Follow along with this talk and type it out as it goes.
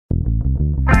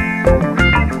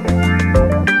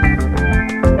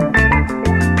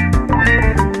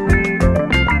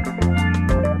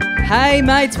Hey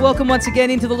mates, welcome once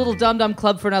again into the Little Dum Dum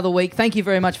Club for another week. Thank you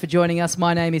very much for joining us.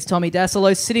 My name is Tommy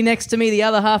Dasilo. Sitting next to me, the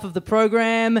other half of the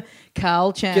program,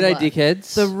 Carl Chandler. G'day,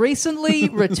 dickheads. The recently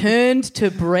returned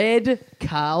to bread,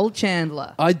 Carl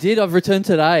Chandler. I did. I've returned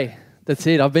today. That's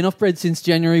it. I've been off bread since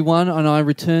January 1 and I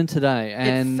returned today.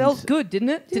 And it felt good, didn't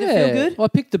it? Did yeah, it feel good? I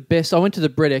picked the best. I went to the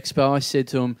bread expo. I said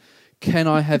to them, can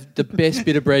I have the best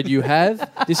bit of bread you have?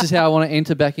 This is how I want to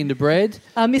enter back into bread.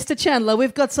 Mr. Chandler,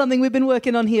 we've got something we've been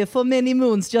working on here for many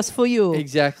moons just for you.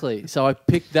 Exactly. So I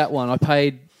picked that one. I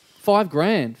paid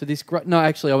 $5,000 for this. No,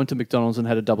 actually, I went to McDonald's and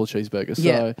had a double cheeseburger.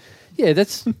 So, yeah,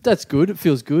 that's good. It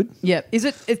feels good. Yeah. Is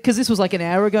it because this was like an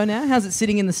hour ago now? How's it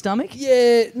sitting in the stomach?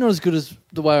 Yeah, not as good as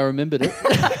the way I remembered it.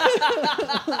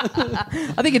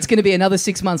 I think it's going to be another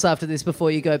 6 months after this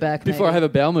before you go back. Before I have a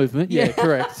bowel movement. Yeah,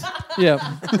 correct.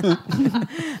 Yeah.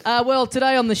 Well,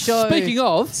 today on the show... Speaking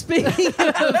of,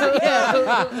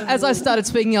 as I started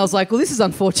speaking, I was like, well, this is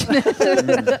unfortunate.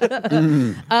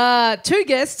 Two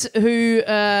guests who...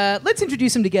 let's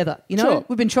introduce them together. You know, Sure.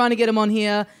 We've been trying to get them on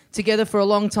here together for a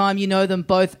long time. You know them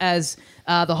both as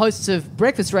the hosts of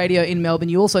Breakfast Radio in Melbourne.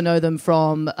 You also know them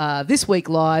from This Week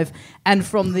Live and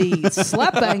from the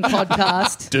Slap Bang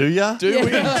podcast. Do ya? Do we?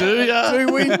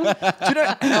 Do we? Do you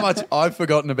know how much I've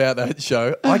forgotten about that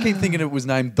show? I keep thinking it was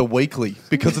named The Weekly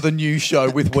because of the new show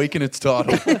with week in its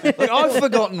title. Like, I've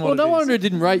forgotten what well, no it is. wonder it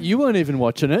didn't rate. You weren't even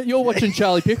watching it. You're watching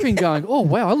Charlie Pickering going, oh,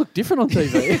 wow, I look different on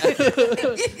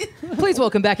TV. Please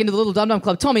welcome back into the Little Dum Dum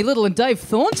Club, Tommy Little and Dave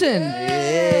Thornton.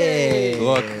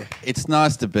 Look, it's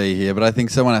nice to be here, but I think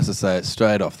someone has to say it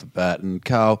straight off the bat. And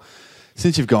Carl,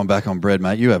 since you've gone back on bread,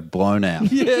 mate, you have blown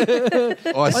out. Yeah.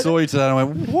 I saw you today and I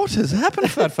went, what has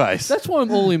happened, fat face? That's why I'm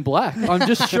all in black. I'm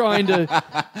just trying to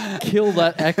kill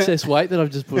that excess weight that I've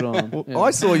just put on. Yeah.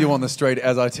 I saw you on the street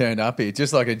as I turned up here,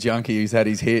 just like a junkie who's had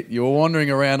his hit. You were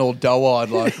wandering around all doe-eyed,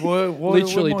 like,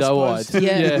 Literally doe-eyed.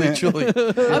 Yeah. Literally.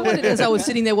 I wondered as I was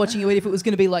sitting there watching you eat if it was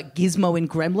going to be like Gizmo in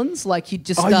Gremlins, like you'd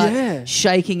just start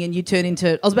shaking and you turn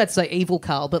into, I was about to say evil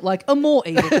Carl, but like a more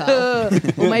evil Carl.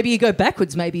 Or maybe you go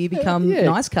backwards, maybe you become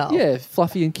nice Carl. Yeah,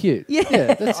 fluffy and cute.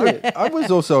 Yeah. That's it. I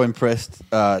was also impressed,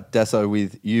 Dasso,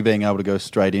 with you being able to go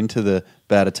straight into the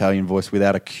bad Italian voice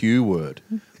without a cue word.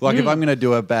 Like, if I'm going to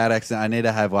do a bad accent, I need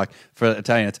to have, like, for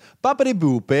Italian, it's "Babidi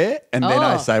boope," and then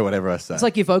I say whatever I say. It's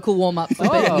like your vocal warm-up for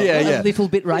being a little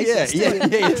bit racist. Yeah,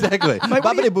 exactly.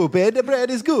 Babidi boope, the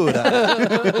bread is good.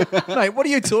 Mate, what are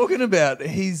you talking about?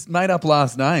 His made-up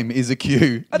last name is a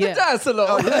Q. Yeah.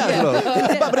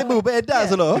 Babidi boope,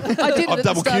 dazzle. I did it I've at the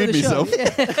double start of cued the show. myself.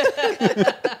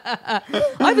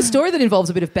 I have a story that involves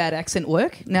a bit of bad accent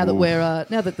work now that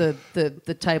now that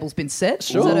the table's been set.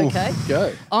 Sure. Is that okay?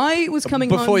 Go. I was coming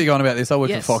home... Before you go on about this, I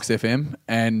work Yes. for Fox FM,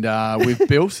 and we've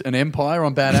built an empire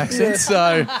on bad accents.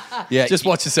 So just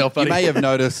watch yourself, buddy. You may have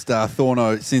noticed,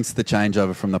 Thorno, since the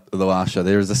changeover from the last show,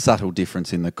 there is a subtle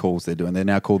difference in the calls they're doing. They're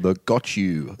now called the got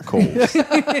you calls.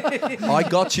 I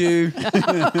got you.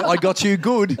 I got you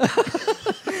good.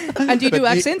 And do you do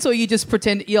accents or you just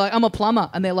pretend you're like, I'm a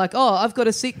plumber, and they're like, oh, I've got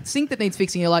a sink that needs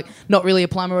fixing. You're like, not really a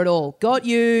plumber at all. Got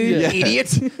you,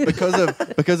 idiot.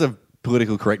 because of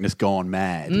political correctness gone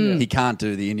mad. He can't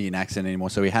do the Indian accent anymore,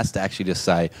 so he has to actually just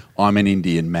say, I'm an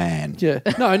Indian man. Yeah.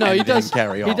 No, And he then does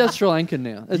carry on. He does Sri Lankan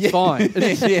now. It's fine.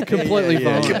 It's completely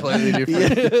fine. Completely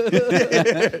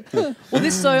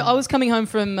different. So I was coming home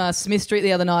from Smith Street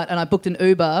the other night, and I booked an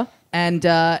Uber, and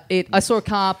I saw a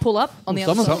car pull up on the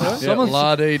other side. Someone's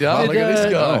La-dee-da. Look at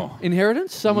this guy.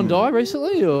 Inheritance? Someone die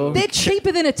recently? Or? They're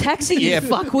cheaper than a taxi, you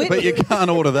fuckwit. But you can't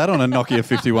order that on a Nokia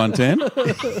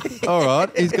 5110. All right,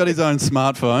 he's got his own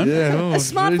smartphone. a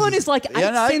smartphone is like 8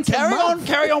 cents a month.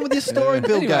 Carry on with your story,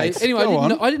 Bill Gates. Anyway, Go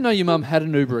on. I didn't know your mum had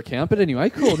an Uber account, but anyway,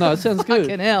 cool. No, it sounds good.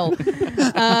 Fucking hell.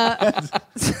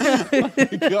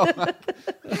 God.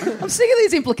 I'm sick of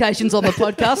these implications on the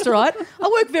podcast, all right? I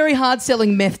work very hard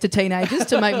selling meth to teenagers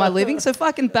to make my living, so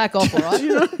fucking back off, all right?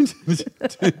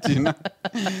 Do you know?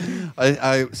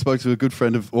 I spoke to a good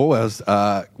friend of all ours,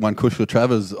 one Kushla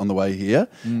Travers, on the way here,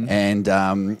 and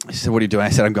she said, what are you doing? I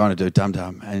said, I'm going to do Dum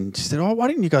Dum. And she said, oh, why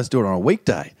didn't you guys do it on a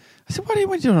weekday? I said, what are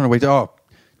you doing on a weekday? Oh,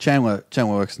 Chandler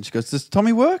works. And she goes, does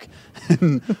Tommy work?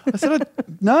 And I said,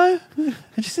 no. And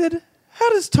she said, how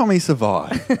does Tommy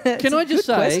survive? Can I just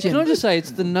question. say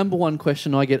it's the number one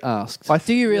question I get asked.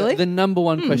 Do you really? The number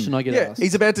one question I get asked.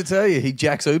 He's about to tell you he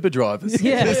jacks Uber drivers.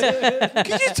 Yeah.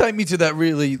 Could you take me to that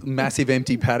really massive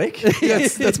empty paddock?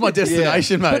 That's my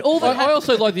destination, mate. But all that I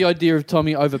also like the idea of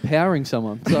Tommy overpowering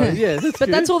someone. So yeah, that's But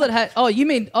good. that's all that had... Oh, you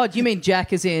mean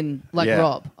Jack as in, like, Yeah.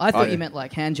 Rob? I thought Oh, you yeah. meant,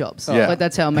 like, hand jobs. Yeah. Like,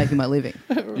 that's how I'm making my living.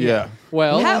 Yeah.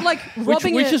 Well, How, like,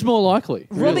 robbing which is more likely?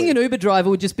 Robbing really? an Uber driver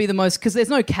would just be the most... Because there's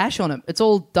no cash on it. It's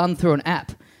all done through an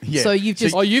app. Yeah. So you've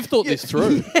just You've thought this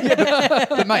through.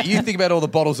 But mate, you think about all the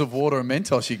bottles of water and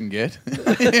Mentos you can get.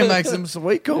 It makes them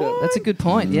sweet. Cool. That's a good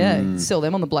point. Yeah, sell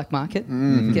them on the black market,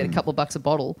 get a couple of bucks a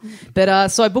bottle. But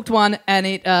so I booked one, and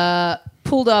it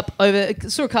pulled up over.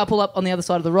 Saw a car pull up on the other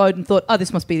side of the road, and thought, "Oh,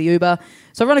 this must be the Uber."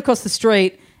 So I run across the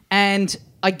street, and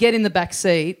I get in the back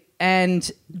seat, and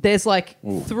there's like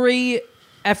 3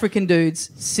 African dudes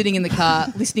sitting in the car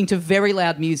listening to very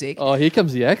loud music. Oh, here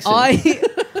comes the accent.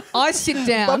 I sit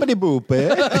down. Bumpity boop,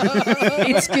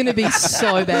 It's going to be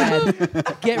so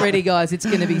bad. Get ready, guys. It's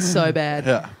going to be so bad.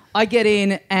 Yeah. I get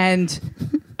in and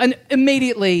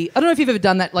immediately, I don't know if you've ever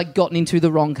done that, like gotten into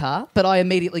the wrong car, but I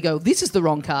immediately go, this is the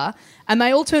wrong car. And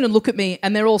they all turn and look at me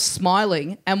and they're all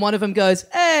smiling. And one of them goes,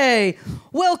 hey,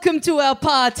 welcome to our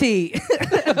party.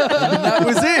 That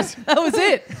was it. That was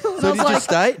it. So did you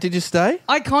stay? Did you stay?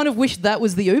 I kind of wish that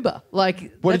was the Uber.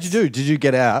 Like, What did you do? Did you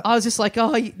get out? I was just like,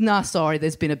 oh, nah, sorry,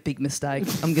 there's been a big mistake.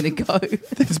 I'm going to go.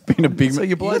 There's been a big. So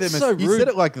you blow them. so You said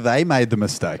it like they made the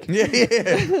mistake.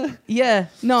 Yeah.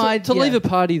 No, to leave a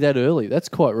party that early, that's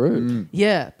quite rude.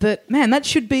 Yeah, but man, that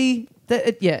should be...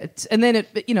 and then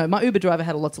my Uber driver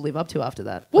had a lot to live up to after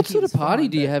that. What Like, he sort of was party fine,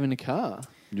 do you but- have in a car?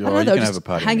 I don't know, you they can were have a just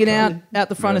party. hanging in the car. out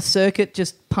the front of Circuit,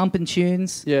 just pumping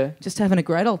tunes. Yeah. Just having a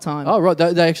great old time. Oh, right.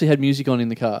 They actually had music on in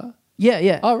the car.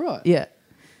 Yeah. Oh, right. Yeah.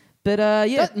 But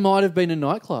yeah. That might have been a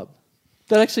nightclub.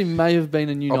 That actually may have been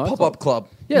a new A nightclub. pop-up club.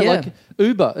 Yeah, Yeah. like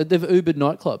Uber. They've Ubered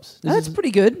nightclubs. That's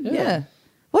pretty good. Yeah. Yeah.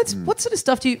 What sort of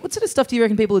stuff do you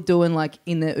reckon people are doing like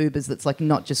in their Ubers that's like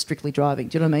not just strictly driving?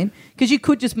 Do you know what I mean? Because you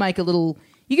could just make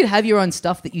you could have your own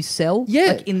stuff that you sell.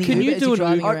 Yeah. Like in the Can Uber you as do you're an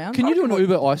driving Uber? around. Can you do an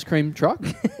Uber ice cream truck?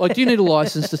 Like, do you need a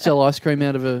license to sell ice cream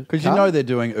out of a? Because you car? know they're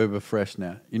doing Uber Fresh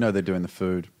now. You know they're doing the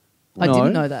food. I No.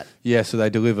 didn't know that. Yeah, so they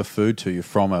deliver food to you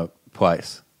from a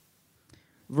place.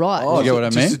 Right. You get what I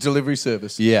Just mean? a delivery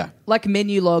service. Yeah. Like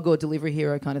Menu Log or Delivery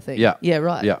Hero kind of thing. Yeah. Yeah,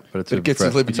 right. Yeah, but it's But it Uber gets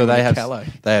Fresh. delivered So to you they in have Calais.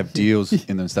 they have deals in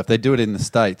them and stuff. They do it in the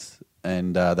States,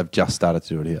 and they've just started to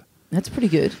do it here. That's pretty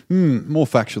good. More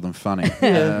factual than funny.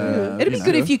 It'd be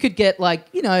good if you could get like,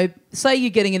 say you're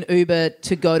getting an Uber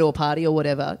to go to a party or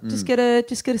whatever. Just get a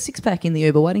 6-pack in the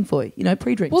Uber waiting for you.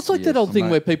 Pre-drinks. Well, it's like that old thing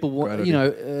mate. where people wanted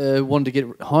to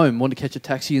get home, wanted to catch a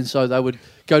taxi, and so they would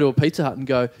go to a Pizza Hut and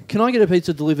go, "Can I get a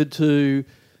pizza delivered to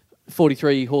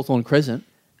 43 Hawthorne Crescent?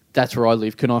 That's where I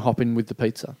live. Can I hop in with the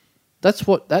pizza?" That's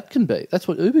what that can be. That's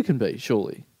what Uber can be,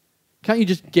 surely. Can't you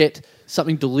just get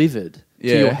something delivered to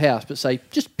your house, but say,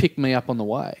 just pick me up on the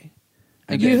way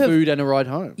and You get have- food and a ride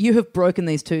home? You have broken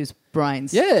these two's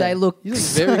brains. Yeah. They look You look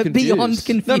so very confused. beyond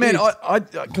confused. No, man,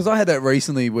 because I had that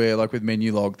recently where, like, with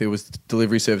Menu Log, there was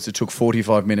delivery service that took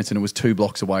 45 minutes and it was 2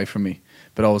 blocks away from me.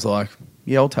 But I was like,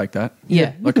 yeah, I'll take that.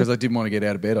 Yeah. Like, because I didn't want to get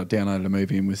out of bed. I downloaded a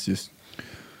movie and was just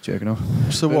jerking off.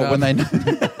 So But, what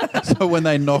when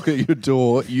they knock at your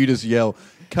door, you just yell,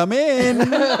 "Come in,"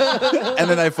 and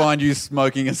then they find you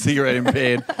smoking a cigarette in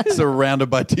bed, surrounded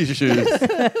by tissues.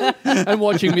 And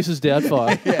watching Mrs.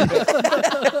 Doubtfire.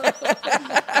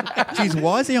 Jeez,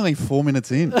 why is he only 4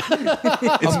 minutes in?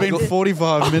 It's been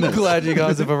 45 minutes. Glad you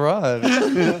guys have arrived.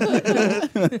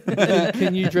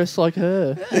 Can you dress like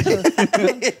her?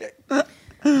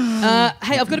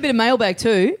 Hey, I've got a bit of mailbag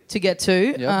too to get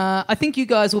to. Yep. I think you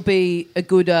guys will be a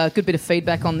good bit of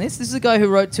feedback on this. This is a guy who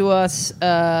wrote to us,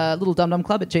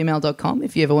 littledumdumclub@gmail.com,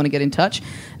 if you ever want to get in touch.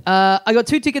 I got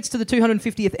 2 tickets to the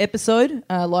 250th episode,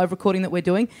 live recording that we're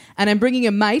doing, and I'm bringing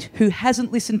a mate who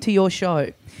hasn't listened to your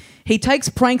show. He takes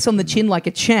pranks on the chin like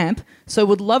a champ, so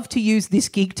would love to use this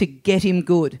gig to get him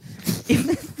good.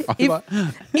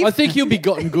 I think you'll be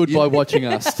gotten good by watching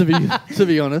us, to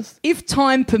be honest. If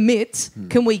time permits,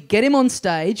 can we get him on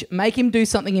stage, make him do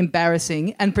something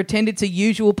embarrassing, and pretend it's a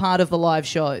usual part of the live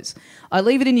shows? I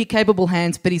leave it in your capable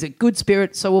hands, but he's a good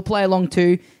spirit, so we'll play along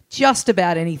to just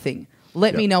about anything.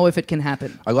 Let me know if it can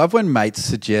happen. I love when mates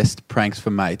suggest pranks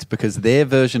for mates because their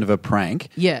version of a prank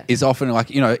is often like,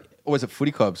 always at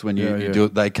footy clubs when you do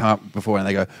it, they come up before and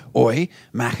they go, "Oi,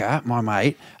 Macca, my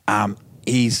mate,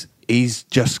 he's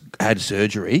just had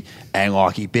surgery and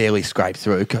like he barely scraped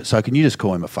through. So can you just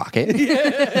call him a fuckhead?"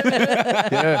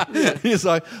 He's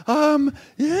like,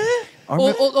 yeah.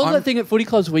 Or that thing at footy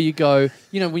clubs where you go,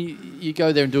 when you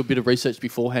go there and do a bit of research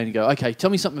beforehand and go, okay, tell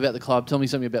me something about the club, tell me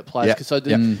something about players. Yeah. Because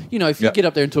if you get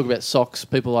up there and talk about socks,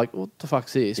 people are like, what the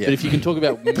fuck's this? Yeah. But if you can talk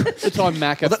about the time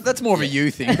Macca... Well, that's more of a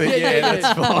you thing, but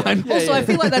that's fine. Also, I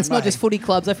feel like that's not just footy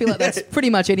clubs. I feel like that's pretty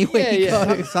much anywhere you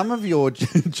go. Some of your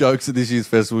jokes at this year's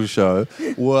festival show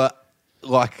were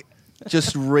like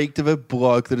just reeked of a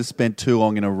bloke that has spent too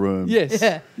long in a room. Yes.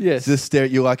 Yeah. Yes. Just stare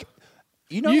at you like,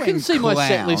 You know You can when see my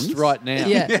set clowns- list right now.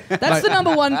 Yeah, that's the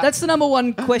number one. That's the number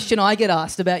one question I get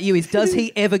asked about you: is does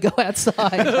he ever go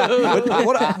outside?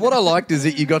 What I liked is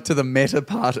that you got to the meta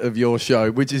part of your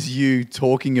show, which is you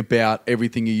talking about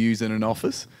everything you use in an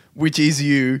office, which is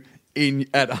you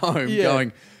at home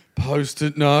going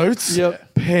post-it notes,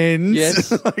 pens.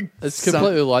 Yes, like it's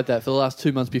completely like that. For the last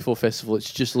 2 months before festival,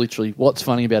 it's just literally what's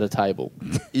funny about a table.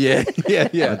 Yeah.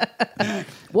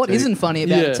 What isn't funny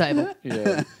about a table?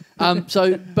 Yeah.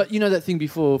 But you know that thing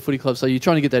before footy club, so you're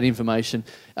trying to get that information,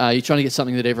 you're trying to get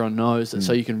something that everyone knows,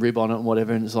 so you can rib on it and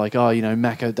whatever, and it's like, oh, you know,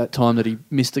 Macca, that time that he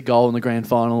missed a goal in the grand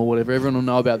final or whatever, everyone will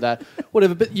know about that,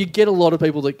 whatever, but you get a lot of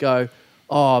people that go,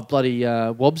 oh, bloody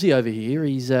Wobbsy over here,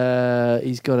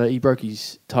 he broke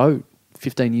his toe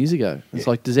 15 years ago. It's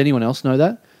like, does anyone else know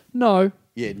that? No.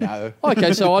 Yeah, no.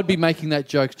 Okay, so I'd be making that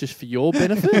joke just for your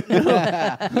benefit.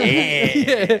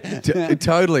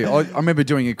 Totally. I remember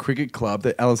doing a cricket club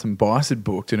that Alison Bice had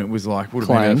booked, and it was like, would have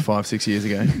been about 5-6 years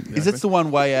ago. Is that the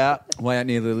one way out? Way out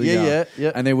near Lily? Yeah.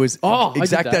 And there was I did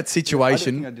exact that that. I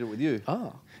situation. did it with you.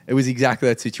 Oh. It was exactly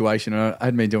that situation. I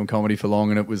hadn't been doing comedy for long,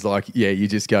 and it was like, you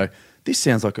just go, this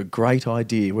sounds like a great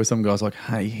idea. Where some guy's like,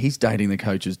 hey, he's dating the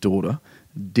coach's daughter,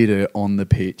 did her on the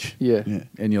pitch. Yeah.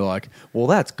 And you're like, well,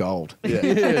 that's gold.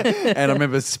 And I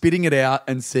remember spitting it out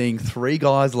and seeing 3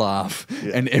 guys laugh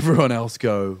and everyone else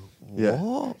go,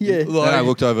 what? Yeah. Then I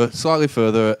looked over slightly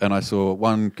further and I saw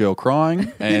one girl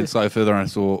crying, and slightly further and I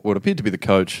saw what appeared to be the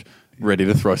coach ready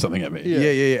to throw something at me.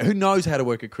 Yeah. Who knows how to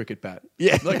work a cricket bat?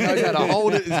 Yeah. Like, knows how to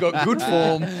hold it. He's got good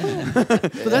form.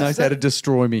 Knows how to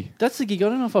destroy me. That's the gig. I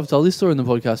don't know if I've told this story in the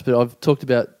podcast, but I've talked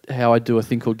about how I do a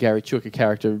thing called Gary Chook, a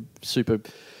character, super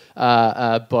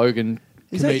bogan.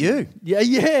 Is that you?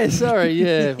 Yeah, sorry,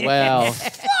 yeah, wow.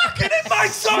 Fucking it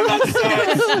makes so much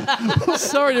sense.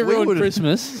 Sorry to ruin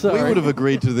Christmas. Sorry. We would have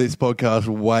agreed to this podcast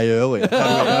way earlier.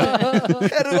 How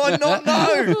did I not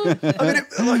know? I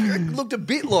mean, it looked a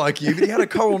bit like you, but he had a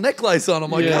coral necklace on.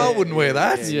 I'm like, Carl wouldn't wear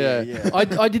that. Yeah.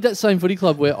 I did that same footy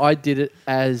club where I did it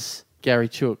as Gary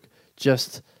Chook,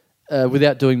 just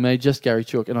without doing me, just Gary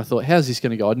Chook. And I thought, how's this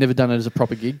going to go? I'd never done it as a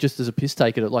proper gig, just as a piss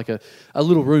take at like a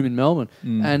little room in Melbourne.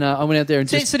 And I went out there and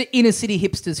So just... sort of inner city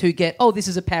hipsters who get, this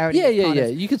is a parody. Yeah, of yeah, kind yeah.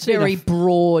 of You could see very enough-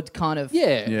 broad kind of,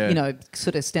 Yeah. you know,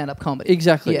 sort of stand-up comedy.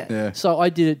 Exactly. Yeah. So I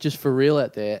did it just for real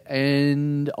out there,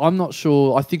 and I'm not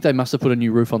sure. I think they must have put a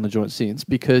new roof on the joint since,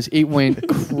 because it went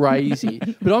crazy.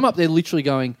 But I'm up there literally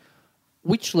going,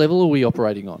 which level are we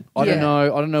operating on? I don't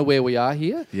know. I don't know where we are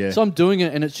here. Yeah. So I'm doing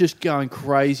it, and it's just going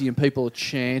crazy, and people are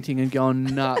chanting and going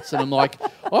nuts, and I'm like,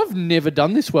 I've never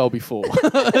done this well before.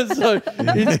 So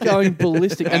it's going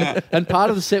ballistic. And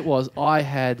part of the set was I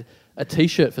had a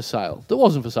T-shirt for sale that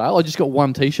wasn't for sale. I just got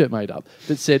one T-shirt made up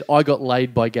that said, I got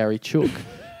laid by Gary Chook.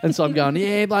 And so I'm going,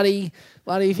 yeah, bloody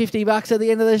 $50 at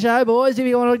the end of the show, boys, if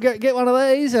you want to get one of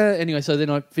these. Anyway, so then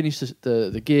I finished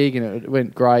the gig, and it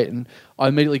went great, and I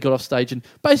immediately got off stage and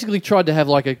basically tried to have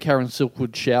like a Karen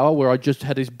Silkwood shower where I just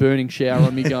had this burning shower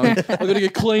on me going, I've got to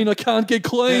get clean, I can't get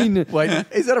clean. Wait,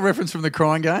 is that a reference from the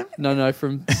Crying Game? No,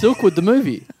 from Silkwood, the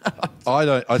movie.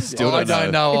 I still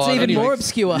don't know. It's even Anyway. more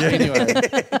obscure.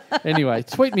 Anyway,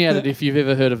 tweet me at it if you've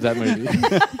ever heard of that movie.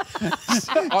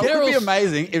 It would be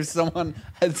amazing if someone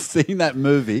had seen that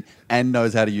movie and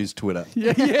knows how to use Twitter.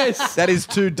 Yes. That is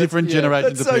 2 different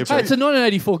generations that's of so people. Hey, it's a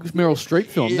 1984 Meryl Streep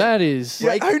film. That is who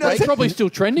knows it's how- probably still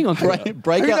trending on Twitter.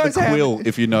 Break Who out knows the how- quill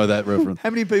if you know that reference. How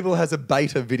many people has a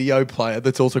beta video player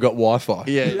that's also got Wi-Fi?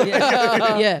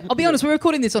 Yeah. I'll be honest, we're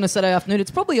recording this on a Saturday afternoon.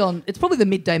 It's probably the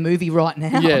midday movie right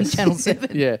now on Channel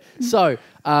 7. Yeah. So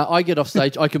I get off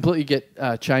stage. I completely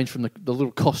get changed from the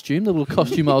little costume I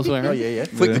was wearing.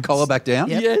 Flick the collar back down.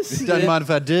 Yep. Yes. Don't mind if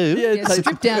I do. Yeah,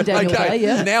 strip down Daniel Day,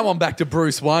 yeah. Now I'm back to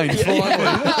Bruce Wayne.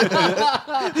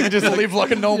 Finally, you just live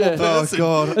like a normal Oh, person.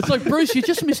 God. It's like, Bruce, you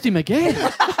just missed him again.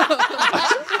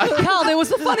 Carl, there was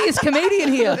the funniest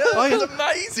comedian here. It's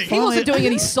amazing. He wasn't doing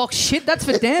any sock shit, that's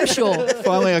for damn sure.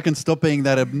 Finally, I can stop being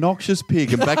that obnoxious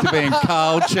pig and back to being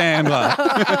Carl Chandler.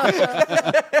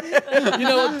 You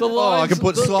know what? The lines, I can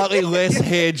put slightly less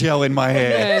hair gel in my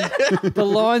hair. Man, the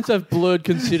lines have blurred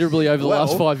considerably over the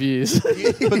last 5 years.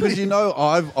 Because,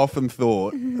 I've often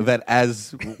thought that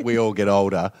as we all get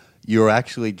older, you're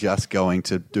actually just going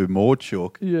to do more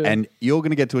chook, and you're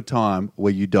going to get to a time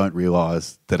where you don't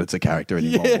realise that it's a character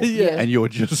anymore, and you're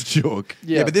just chook.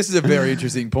 Yeah, but this is a very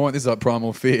interesting point. This is like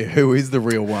Primal Fear. Who is the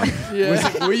real one?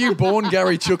 Were you born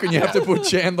Gary Chook and you have to put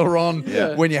Chandler on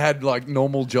when you had like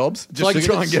normal jobs just to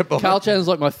try and get behind? Carl Chandler's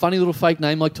like my funny little fake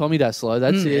name, like Tommy Daslow.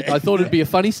 That's it. I thought it'd be a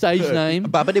funny stage name.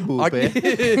 I go to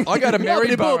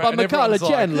Maryborough I'm and a Carl everyone's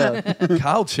like, Chandler.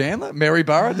 Carl Chandler?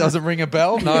 Maryborough? Doesn't ring a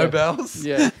bell? No bells?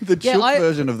 Yeah. The Yeah, Chook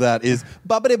version of that is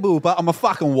bubbity boopa, I'm a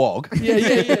fucking wog.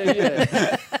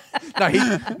 Yeah.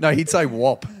 He'd say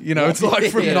wop. You know, it's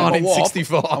like from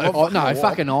 1965. Oh, no,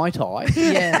 fucking eye-tie.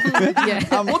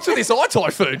 Yeah. What's with this eye-tie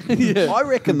food? I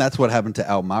reckon that's what happened to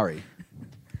Al Murray.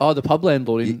 Oh, the pub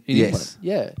landlord in Yes. England.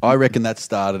 Yeah. I reckon that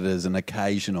started as an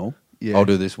occasional, I'll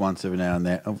do this once every now and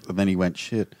then. And then he went,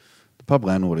 shit, the pub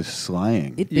landlord is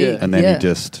slaying. It Yeah. did. And then he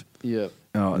just... Yeah.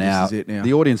 Oh, Now, this is it now.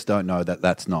 the audience don't know that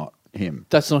that's not him.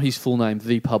 That's not his full name,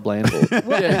 the pub landlord. What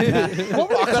would it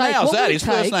Fucking take? hell's What that? would His it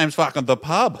first take? name's fucking The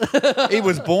Pub. He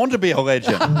was born to be a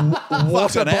legend.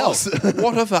 What a boss.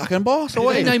 What a fucking boss.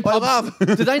 Do they name pubs?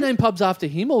 Do they name pubs after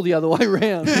him or the other way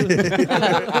around?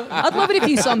 I'd love it if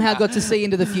you somehow got to see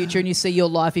into the future and you see your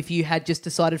life if you had just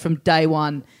decided from day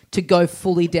one to go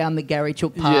fully down the Gary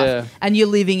Chook path, Yeah. and you're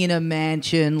living in a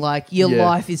mansion, like your Yeah.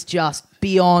 life is just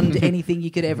beyond anything you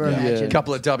could ever imagine. A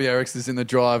couple of WRXs in the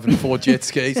drive and 4 jet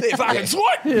skis. They're fucking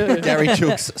sweet. Gary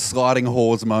Chook's sliding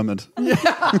whores moment. So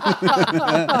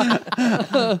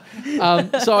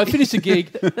I finished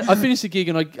the gig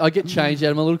and I get changed out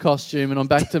of my little costume and I'm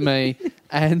back to me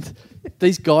and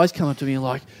these guys come up to me and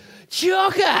like,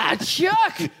 Chuck!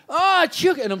 Oh,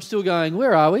 Chuck! And I'm still going,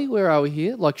 where are we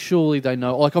here? Like, surely they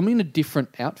know. Like, I'm in a different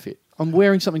outfit. I'm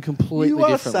wearing something completely You are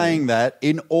different. saying that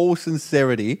in all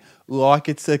sincerity, like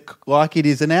it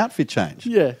is an outfit change.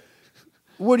 Yeah.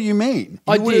 What do you mean?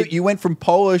 I did. You went from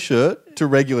polo shirt to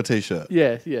regular t-shirt.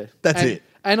 Yeah. That's And- it.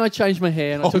 And I changed my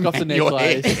hair and I took off the man, your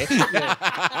necklace.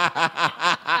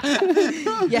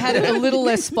 You had it a little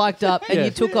less spiked up, and Yeah.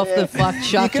 you took off the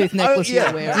shark tooth necklace you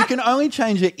were wearing. You can only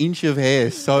change an inch of hair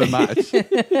so much.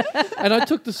 And I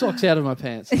took the socks out of my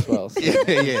pants as well. So.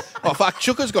 yeah. Oh, fuck,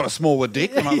 Chooker's got a smaller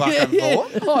dick than I fucking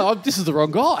thought. Oh, this is the wrong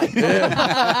guy.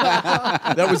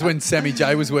 That was when Sammy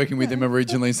J was working with him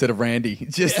originally instead of Randy.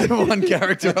 Just the one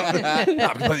character. I've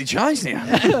completely changed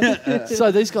now.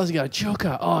 So these guys are going,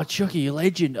 Chucker, oh, Chucky, you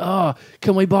legend. Oh,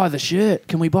 can we buy the shirt?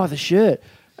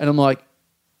 And I'm like,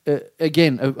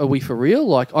 again, are we for real?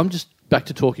 Like, I'm just back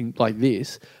to talking like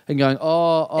this and going,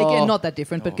 Again, not that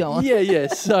different, but go on. Yeah.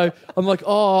 So I'm like,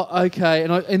 oh, okay.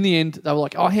 And in the end, they were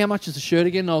like, oh, how much is the shirt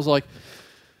again? And I was like,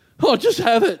 oh, just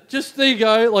have it. Just there you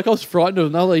go. Like, I was frightened of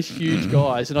them. They were these huge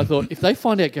guys. And I thought, if they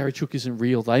find out Gary Chook isn't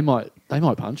real, they might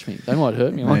punch me. They might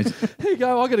hurt me. I'm like, here you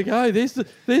go. I got to go. There's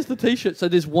the T-shirt. So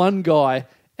there's one guy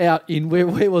out in, where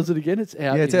was it again? It's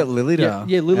out. Yeah, it's out Lilydale.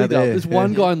 Yeah, Lilydale. Out there. There's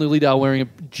one guy in Lilydale wearing a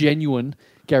genuine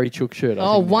Gary Chook shirt. I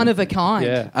Oh, think. one of a kind.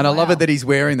 Yeah. And I love Wow. it that he's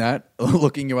wearing that,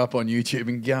 looking you up on YouTube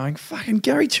and going, fucking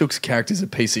Gary Chook's character's a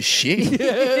piece of shit.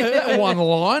 That one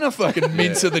liner fucking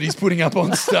mincer that he's putting up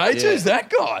on stage. Who's that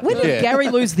guy? When did Gary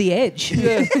lose the edge?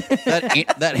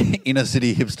 That inner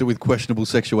city hipster with questionable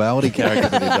sexuality character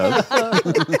that he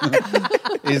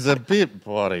does is a bit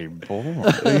bloody boring.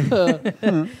 But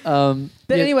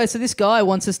anyway, so this guy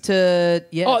wants us to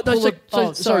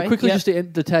Sorry, quickly Yeah. just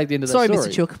to tag the end of that Sorry, story.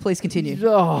 Mr. Chook, please continue.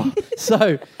 Oh,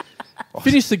 so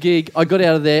finished the gig. I got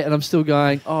out of there, and I'm still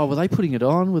going. Oh, were they putting it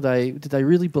on? Did they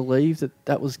really believe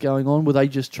that was going on? Were they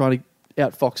just trying to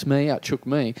outfox me, outchook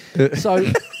me? So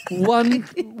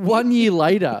one year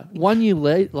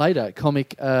later,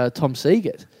 comic Tom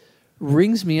Seagate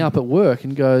rings me up at work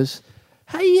and goes,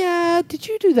 "Hey, did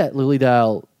you do that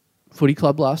Lilydale footy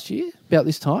club last year about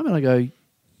this time?" And I go,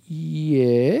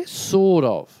 "Yeah, sort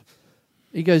of."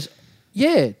 He goes,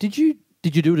 "Yeah, did you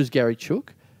do it as Gary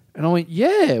Chook?" And I went,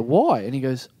 "Yeah, why?" And he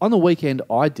goes, "On the weekend,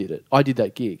 I did it. I did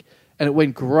that gig, and it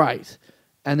went great.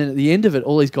 And then at the end of it,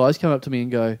 all these guys come up to me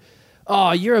and go,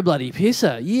 'Oh, you're a bloody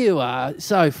pisser. You are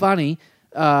so funny.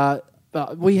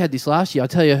 But we had this last year. I'll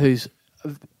tell you who's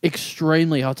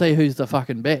the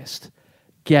fucking best.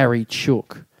 Gary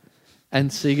Chook."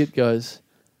 And Seagate goes,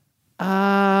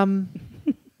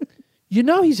 "You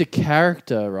know he's a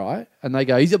character, right?" And they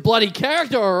go, "He's a bloody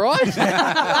character, all right?"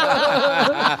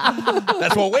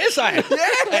 That's what we're saying.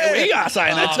 Yeah, we are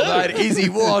saying that too. Mate, is he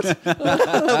what?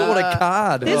 What a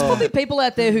card. There's probably people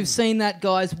out there who've seen that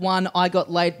guy's one "I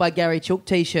Got Laid by Gary Chook"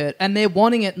 T-shirt, and they're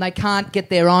wanting it, and they can't get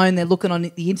their own. They're looking on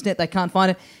the internet, they can't find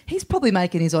it. He's probably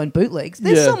making his own bootlegs.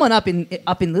 There's someone up in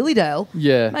Lilydale,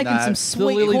 Yeah. making No, some the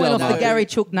sweet Lilydale coin off the market. Gary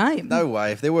Chook name. No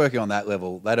way. If they're working on that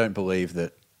level, they don't believe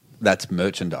that that's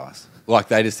merchandise. Like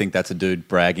they just think that's a dude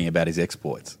bragging about his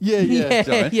exploits. Yeah. Do you know what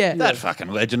I mean? Yeah. That fucking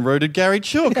legend rooted Gary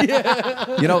Chook. You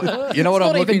know what Not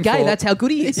I'm looking even gay. for? That's how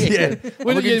good he is. Yeah.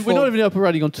 We're not even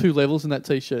operating on 2 levels in that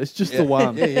T-shirt. It's just the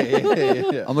one.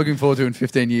 Yeah. I'm looking forward to in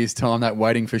 15 years' time that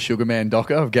Waiting for Sugar Man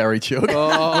docker of Gary Chook.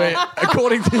 Where,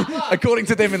 according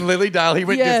to them in Lilydale, he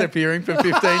went Yeah. disappearing for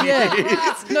 15 years.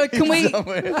 No, can we,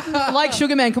 like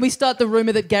Sugar Man, can we start the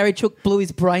rumour that Gary Chook blew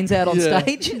his brains out on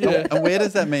stage? Yeah. And where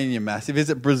does that mean you're massive? Is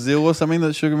it Brazil or something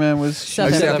that Sugar Man was?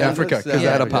 South South Africa. Africa, because they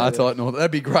had apartheid and all that.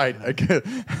 That'd be great.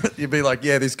 You'd be like,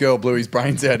 yeah, this girl blew his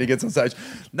brains out. He gets on stage.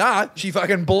 Nah, she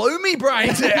fucking blew me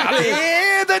brains out.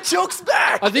 Yeah, the Chook's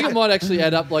back. I think it might actually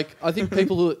add up. Like, I think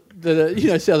people that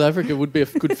are, South Africa would be a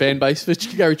good fan base for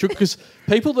Gary Chook because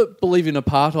people that believe in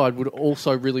apartheid would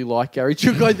also really like Gary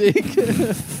Chook, I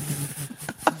think.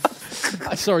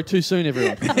 Sorry, too soon,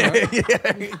 everyone. Yeah,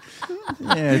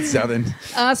 it's Southern.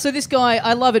 So this guy,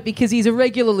 I love it because he's a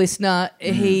regular listener.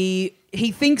 He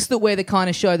thinks that we're the kind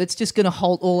of show that's just going to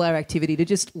halt all our activity to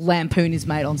just lampoon his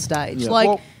mate on stage. Yeah. Like,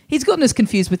 Well- he's gotten us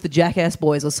confused with the Jackass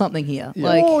Boys or something here. Yeah.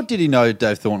 Like, Or did he know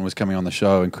Dave Thornton was coming on the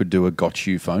show and could do a got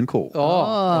you phone call?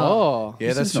 Oh. Yeah,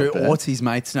 This that's is not true. bad. What's his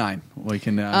mate's name? We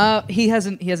can. he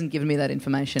hasn't given me that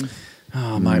information.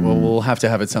 Oh, mate, well, we'll have to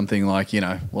have it something like,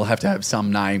 we'll have to have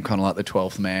some name, kind of like the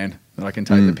 12th man, that I can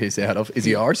take the piss out of. Is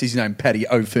he Irish? Is his name Paddy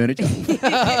O Furniture?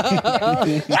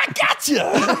 I gotcha!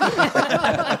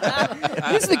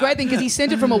 This is the great thing because he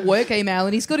sent it from a work email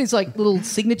and he's got his like little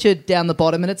signature down the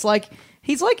bottom and it's like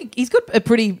he's got a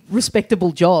pretty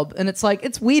respectable job and it's like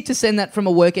it's weird to send that from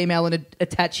a work email and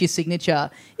attach your signature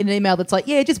in an email that's like,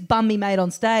 yeah, just bum me mate on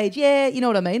stage. Yeah, you know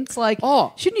what I mean? It's like,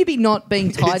 shouldn't you be not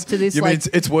being tied to this? You mean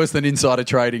it's worse than insider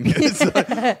trading? It's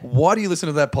like, why do you listen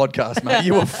to that podcast, mate?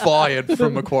 You were fired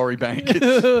from Macquarie Bank.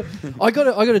 I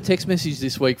got a text message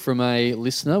this week from a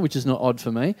listener, which is not odd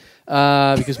for me,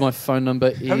 because my phone number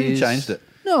is... Haven't you changed it?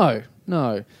 No.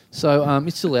 So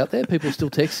it's still out there. People are still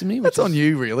texting me. That's on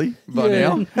you, really, by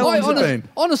now. How long has it been?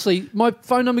 Honestly, my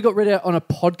phone number got read out on a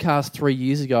podcast 3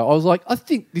 years ago. I was like, I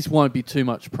think this won't be too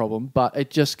much problem, but it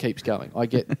just keeps going.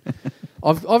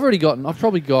 I've probably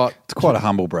got... It's quite a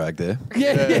humble brag there.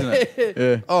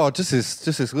 Yeah. Oh, just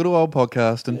this little old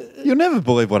podcast, and you'll never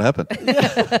believe what happened.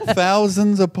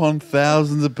 Thousands upon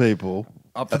thousands of people.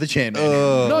 Up for the chair,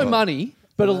 man. No money,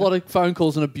 but a lot of phone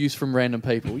calls and abuse from random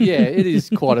people. Yeah, it is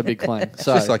quite a big claim.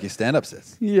 So, Just like your stand-up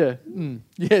sets. yeah.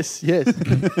 Yes. You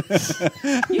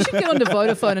should get onto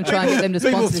Vodafone and try and get them to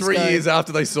People sponsor this 3 guy. years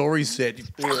after they saw his set, you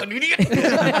fucking idiot.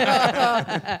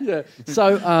 Yeah.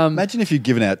 So, Imagine if you'd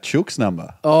given out Chook's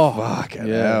number. Fucking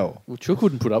hell. Well, Chook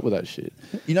wouldn't put up with that shit.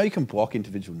 You know you can block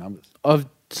individual numbers. I've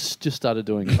just started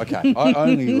doing it. Okay. I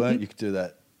only learned you could do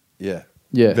that, Yeah.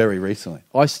 very recently.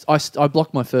 I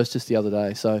blocked my first just the other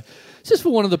day. So it's just for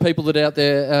one of the people that are out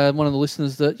there, one of the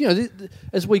listeners that,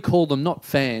 as we call them, not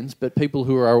fans, but people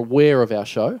who are aware of our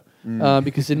show.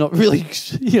 Because they're not really,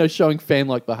 showing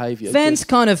fan-like behaviour. Fans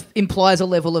kind of implies a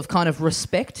level of kind of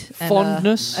respect,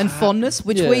 Fondness.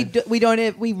 which Yeah.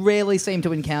 we rarely seem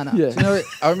to encounter. Yeah. You know,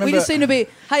 I remember. We just seem to be,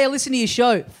 hey, I listen to your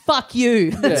show. Fuck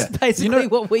you. That's basically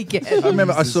what we get. I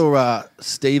remember I saw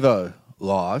Steve-O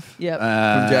live. Yep.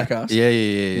 From Jackass.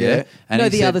 Yeah. And No, he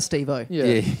the said- other Steve-O. Yeah.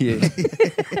 Yeah.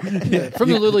 From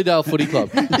the Lilydale Footy Club.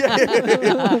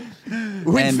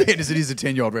 In fairness, it is a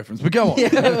 10-year-old reference, but go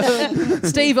on.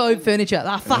 Steve-O furniture.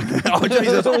 Ah, fuck. Oh,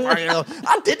 Jesus.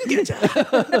 I didn't get you.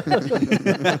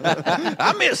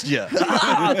 I missed you.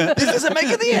 This doesn't make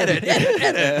it the edit.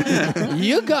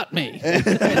 You got me.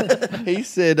 He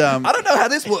said I don't know how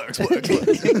this works.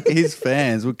 his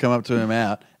fans would come up to him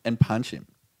out and punch him.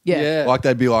 Yeah. Like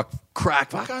they'd be like, crack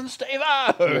fucking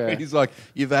Steve-O. Yeah. He's like,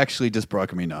 you've actually just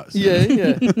broken me nose. Yeah.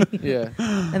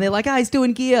 And they're like, he's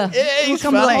doing gear. Yeah, We'll he's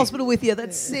come to the funny. hospital with you.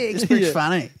 That's sick. It's pretty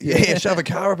funny. Yeah, shove a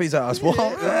car up his ass. What?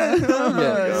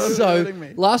 Yeah. So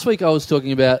last week I was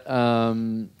talking about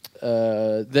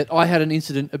that I had an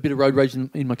incident, a bit of road rage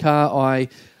in my car.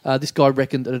 This guy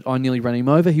reckoned that I nearly ran him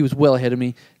over. He was well ahead of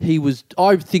me. He was,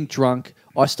 I think, drunk.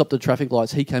 I stopped the traffic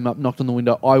lights. He came up, knocked on the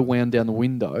window. I wound down the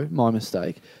window. My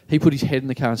mistake. He put his head in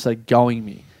the car and started going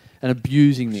me and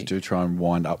abusing me. Do try and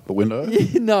wind up the window.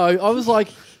 No, I was like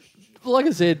I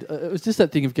said, it was just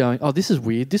that thing of going, oh, this is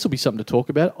weird. This will be something to talk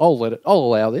about. I'll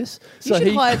allow this. You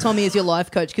should hire Tommy as your life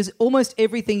coach because almost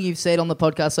everything you've said on the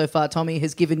podcast so far, Tommy,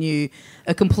 has given you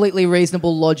a completely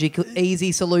reasonable, logical,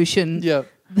 easy solution. Yeah.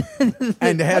 And how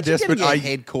Imagine desperate getting your are you?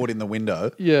 head caught in the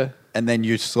window. Yeah. and then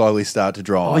you slowly start to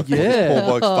drive. Oh, yeah.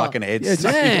 Poor bloke's fucking head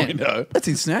stuck in the man. window. That's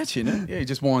in Snatch, isn't it? Yeah, he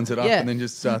just winds it up Yeah. and then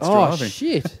just starts Oh, driving.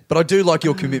 shit. But I do like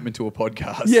your commitment to a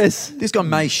podcast. Yes. This guy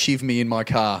may shiv me in my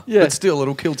car, Yeah. but still,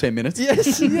 it'll kill 10 minutes.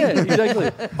 Yes, yeah,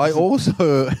 exactly. I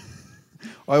also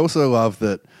love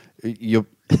that you're.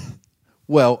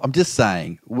 Well, I'm just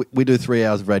saying, we do 3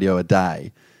 hours of radio a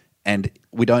day, and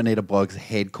we don't need a bloke's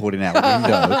head caught in our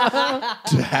window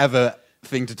to have a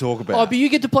thing to talk about. Oh, but you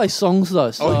get to play songs,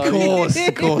 though. So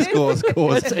Of course.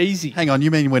 That's easy. Hang on, you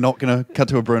mean we're not going to cut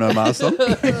to a Bruno Mars song?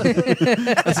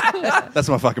 That's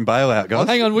my fucking bailout, guys.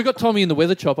 Hang on, we got Tommy in the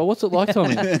weather chopper. What's it like,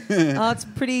 Tommy? It's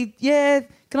pretty. Yeah.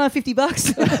 Can I have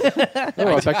 $50? All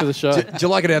right, back to the show. Do you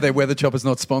like it how their weather chopper's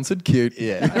not sponsored? Cute.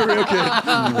 Yeah. Real cute.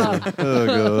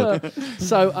 Oh, God.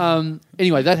 So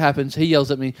anyway, that happens. He yells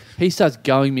at me. He starts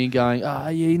going me and going, "Ah,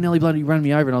 yeah, you nearly bloody ran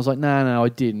me over." And I was like, "No, I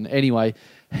didn't." Anyway,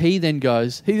 he then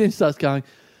starts going,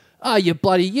 "Oh, you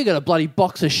got a bloody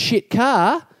box of shit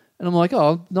car." And I'm like,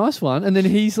 "Oh, nice one." And then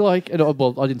he's like,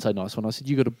 well, I didn't say nice one. I said,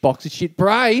 "You got a box of shit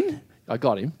brain." I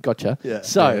got him. Gotcha. Yeah.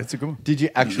 So Yeah, that's a good one. Did you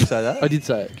actually say that? I did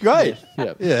say it. Great.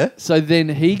 Yeah. Yeah. So then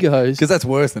he goes, Because that's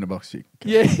worse than a box chick.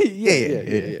 yeah,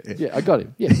 I got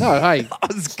him. Yeah, no, hey,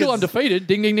 still undefeated.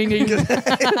 Ding, ding, ding, ding.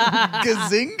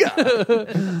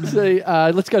 Gazinga. See,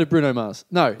 let's go to Bruno Mars.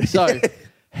 No, so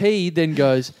he then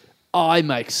goes, "I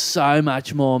make so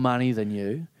much more money than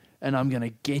you, and I'm going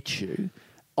to get you.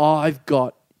 I've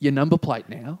got your number plate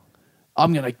now.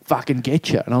 I'm going to fucking get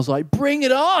you." And I was like, "Bring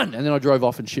it on." And then I drove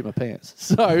off and shit my pants.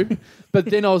 So, but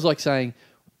then I was like saying,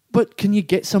 "But can you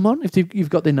get someone if you've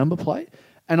got their number plate?"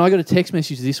 And I got a text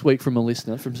message this week from a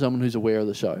listener, from someone who's aware of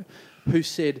the show, who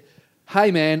said,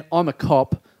 "Hey man, I'm a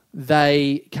cop.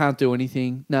 They can't do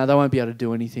anything. No, they won't be able to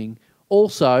do anything.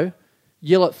 Also,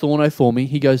 yell at Thorno for me.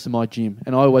 He goes to my gym."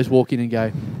 And I always walk in and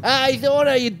go, "Hey,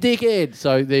 Thorno, you dickhead."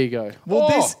 So there you go. Well,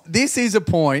 this is a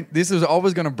point. I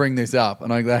was going to bring this up,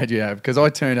 and I'm glad you have, because I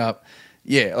turned up.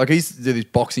 Yeah, like I used to do this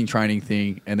boxing training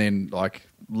thing, and then like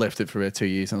left it for about 2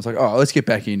 years. And I was like, "Oh, let's get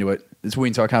back into it. It's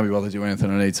winter. I can't be bothered to do anything.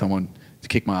 I need someone to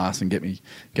kick my ass and get me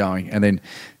going." And then,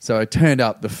 so I turned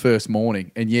up the first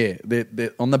morning, and yeah,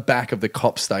 they're on the back of the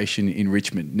cop station in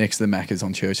Richmond, next to the Macca's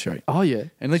on Church Street. Oh, yeah.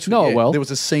 And literally, No, well. there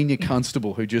was a senior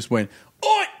constable who just went,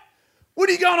 "Oi! What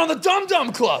are you going on the Dum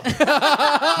Dum Club?"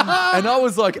 And I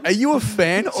was like, "Are you a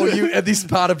fan, or are you at this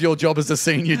part of your job as a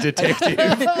senior detective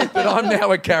that I'm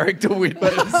now a character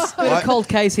witness?" A cold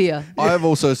case here. I have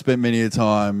also spent many a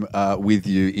time with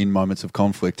you in moments of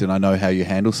conflict, and I know how you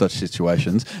handle such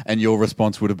situations. And your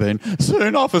response would have been,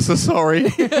 "Soon, officer, sorry."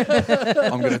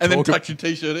 I'm going to And then talk. tuck your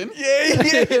t-shirt in.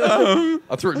 Yeah.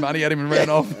 I threw money at him and ran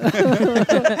off.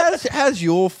 How's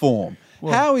your form?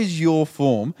 How is your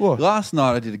form? What? Last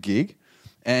night I did a gig,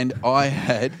 and I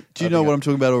had... Do you know what I'm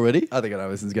talking about already? I think I know where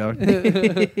this is going.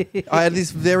 I had this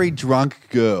very drunk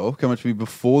girl come up to me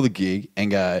before the gig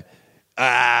and go,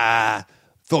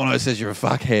 Thorno says you're a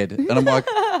fuckhead. And I'm like,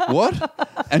 what?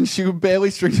 And she would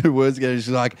barely string two words together. She's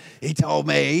like, he told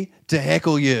me to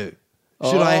heckle you.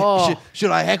 Should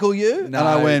I heckle you? No, and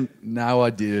I went, no, I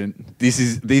didn't. this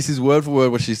is word for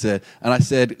word what she said. And I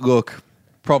said, look,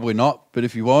 probably not, but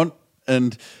if you want.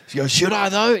 And she goes, should I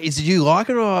though? Did you like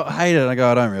it or hate it? And I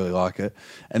go, I don't really like it.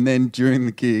 And then during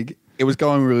the gig, it was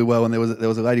going really well, and there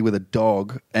was a lady with a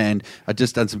dog, and I'd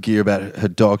just done some gear about her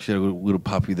dog. She had a little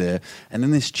puppy there, and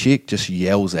then this chick just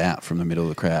yells out from the middle of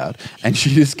the crowd, and she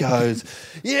just goes,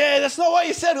 "Yeah, that's not what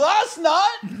you said last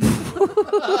night."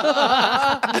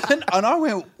 and I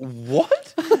went,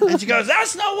 "What?" And she goes,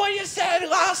 "That's not what you said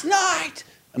last night."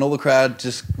 And all the crowd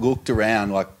just looked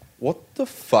around like, what the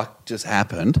fuck just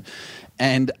happened?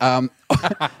 And and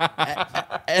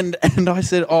I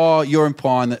said, "Oh, you're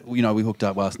implying that we hooked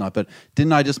up last night, but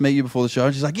didn't I just meet you before the show?"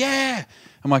 And she's like, "Yeah."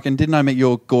 I'm like, "And didn't I meet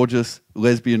your gorgeous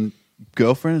lesbian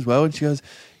girlfriend as well?" And she goes,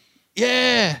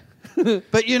 "Yeah,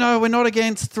 but we're not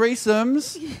against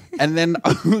threesomes." And then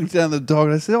I looked down at the dog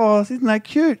and I said, "Oh, isn't that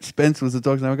cute?" Spencer was the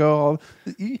dog's name. I go, "Oh,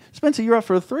 Spencer, you're up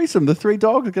for a threesome. The three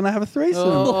dogs are going to have a threesome,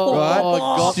 right?"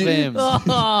 got them.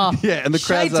 Yeah, and the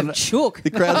crowd's Shades of chook.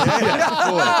 the crowd's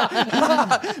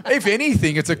If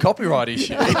anything, it's a copyright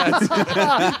issue.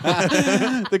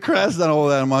 the crowd's done all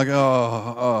that. I'm like,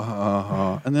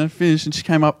 oh. And then I finished, and she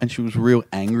came up and she was real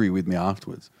angry with me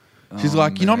afterwards. She's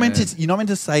like, you're not meant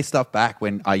to say stuff back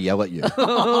when I yell at you.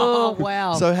 Oh,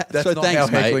 wow. That's not thanks, how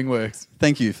mate. heckling works.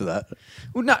 Thank you for that.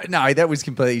 Well, no, that was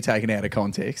completely taken out of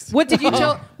context. What did you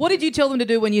tell them to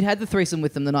do when you'd had the threesome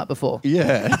with them the night before?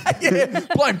 Yeah. Yeah,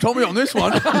 blame Tommy on this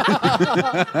one.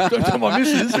 Don't tell my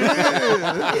missus.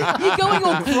 You're going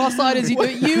all cross-eyed as you do.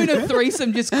 You and a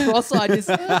threesome just cross-eyed. Just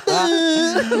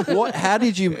What? How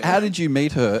did you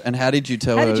meet her, and how did you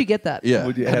tell her? How did you get that? Yeah.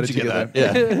 How did you get that?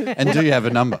 Yeah. And do you have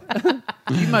a number?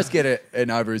 You must get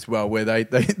an over as well, where they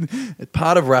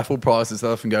part of raffle prizes, they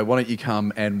often go, why don't you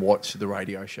come and watch the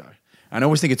radio show? And I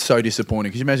always think it's so disappointing.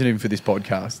 Because you imagine even for this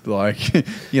podcast, like,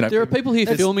 you know. There are people here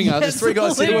filming us. That's Three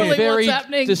guys sitting literally very what's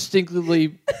happening.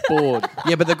 distinctly bored.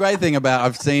 Yeah, but the great thing about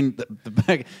I've seen the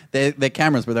back, they're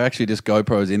cameras, but they're actually just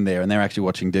GoPros in there, and they're actually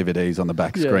watching DVDs on the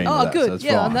back screen. Oh, of that, good. so it's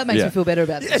Yeah, fine. that makes me feel better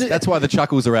about this. That's why the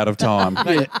chuckles are out of time.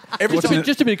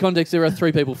 Just a bit of context, there are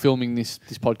 3 people filming this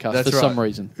podcast That's for right. some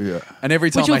reason. Yeah. And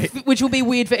every time Which will be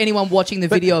weird for anyone watching the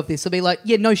video of this. They'll be like,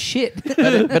 yeah, no shit.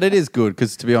 But it is good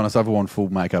because, to be honest, I've worn full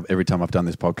makeup every time I've done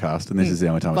this podcast, and this is the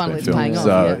only time Finally, it's it's been paying filmed.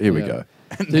 off, So yeah. here we Yeah. go.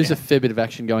 There's a fair bit of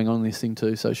action going on in this thing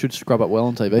too, so it should scrub up well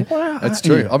on TV. That's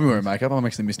true. I've been wearing makeup. I'm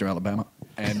actually Mr. Alabama.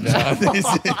 And this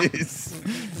is...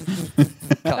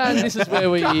 And this is where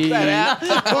we... I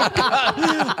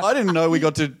didn't know we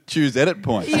got to choose edit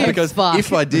points You because fuck.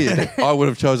 if I did, I would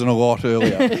have chosen a lot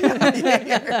earlier. We're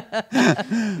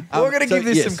going to so give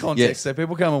this yes, some context yes. so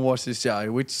people come and watch this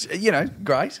show, which, you know,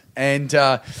 great. And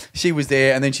she was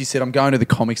there, and then she said, I'm going to the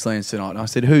Comics Lands tonight. And I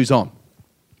said, who's on?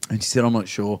 And she said, I'm not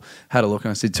sure. Had a look,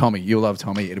 and I said, Tommy, you'll love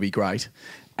Tommy. It'll be great.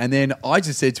 And then I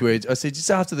just said to her, I said,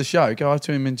 just after the show, go up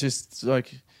to him and just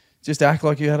act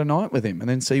like you had a night with him and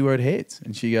then see where it heads.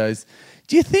 And she goes,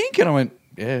 do you think? And I went,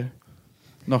 yeah,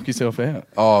 knock yourself out.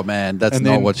 Oh man, that's And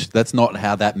not then- that's not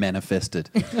how that manifested.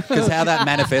 Because how that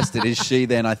manifested is she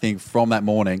then, I think, from that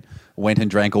morning went and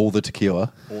drank all the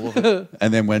tequila,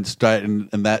 and then went straight, and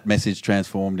that message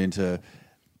transformed into,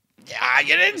 "Yeah,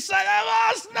 you didn't say that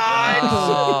last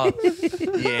night."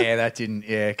 Yeah, that didn't,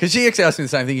 yeah. Because she actually asked me the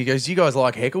same thing. He goes, do you guys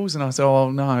like heckles? And I said,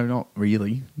 oh, no, not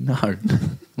really. No.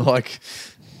 Like,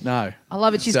 no. I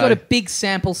love it. She's So- got a big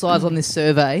sample size on this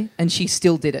survey, and she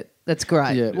still did it. That's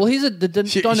great. Yeah. Well, here's the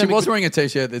She dynamic... was wearing a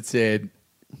T-shirt that said,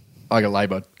 I got laid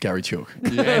by Gary Chook.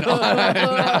 Yeah, I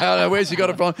don't know where she got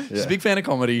it from. She's a big fan of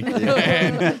comedy.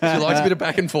 And she likes a bit of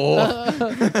back and forth.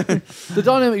 The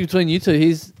dynamic between you two,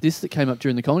 here's this that came up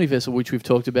during the comedy festival, which we've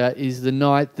talked about, is the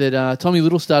night that Tommy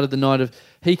Little started the night of,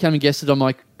 he came and guested on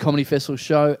my comedy festival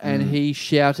show, and he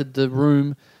shouted the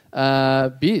room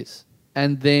beers.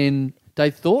 And then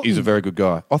Dave Thornton... He's a very good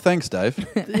guy. Oh, thanks, Dave.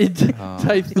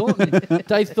 Dave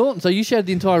Thornton. So you shouted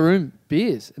the entire room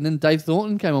beers, and then Dave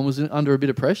Thornton came on, was under a bit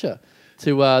of pressure.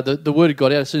 To the word had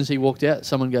got out as soon as he walked out.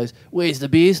 Someone goes, "Where's the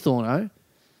beers, Thorno?"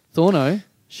 Thorno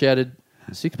shouted,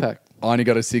 "6-pack." I only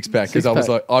got a 6-pack because I was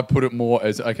Six-pack. like, I put it more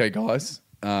as, okay, guys,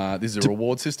 this is a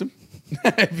reward system.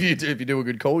 if you do a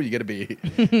good call, you get a beer.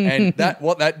 And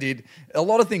what that did, a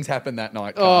lot of things happened that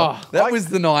night, Carl. Oh, that was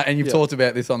the night, and you've Yeah. talked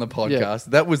about this on the podcast,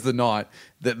 Yeah. that was the night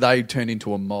that they turned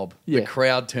into a mob. Yeah. The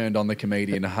crowd turned on the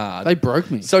comedian hard. They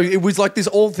broke me. So it was like this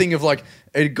old thing of like,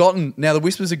 it had gotten, now the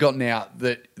whispers had gotten out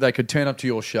that they could turn up to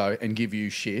your show and give you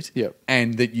shit, Yep.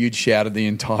 and that you'd shouted the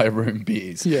entire room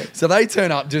beers. Yeah. So they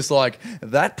turn up just like,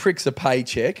 that prick's a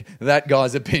paycheck, that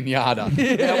guy's a pinata.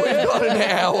 Now we've got an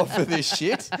hour for this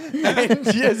shit, and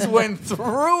just went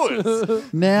through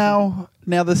it. now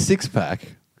the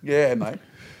 6-pack, Yeah, mate.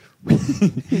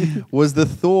 was the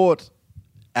thought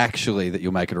actually that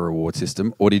you'll make it a reward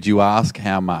system, or did you ask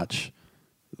how much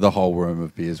the whole room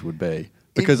of beers would be?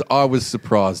 Because I was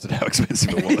surprised at how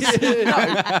expensive it was.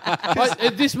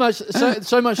 This much,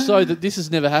 so much so that this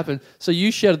has never happened. So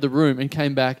you shouted the room and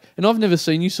came back, and I've never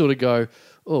seen you sort of go,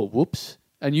 "Oh, whoops,"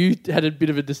 and you had a bit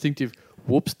of a distinctive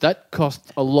whoops. That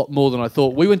cost a lot more than I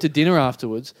thought. We went to dinner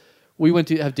afterwards. We went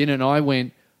to have dinner, and I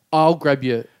went, I'll grab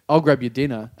your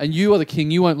dinner, and you are the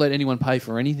king. You won't let anyone pay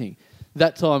for anything.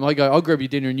 That time I go, I'll grab your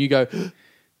dinner, and you go,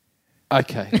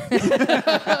 okay.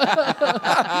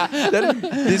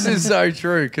 This is so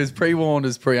true because pre-warned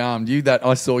is pre-armed.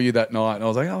 I saw you that night, and I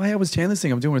was like, "Oh, how was Chandler's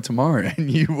thing? I'm doing it tomorrow." And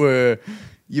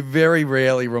you're very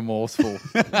rarely remorseful,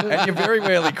 and you're very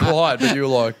rarely quiet. But you're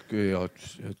like, "Yeah,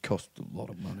 it cost a lot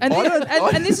of money."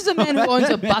 And this is a man who owns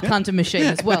a buck hunter machine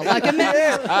as well. Like a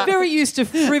man very used to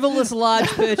frivolous large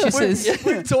purchases.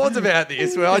 We've talked about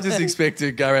this where I just expect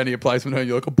to go around to your place and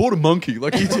you're like, I bought a monkey.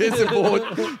 Like you just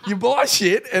you buy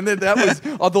shit, and then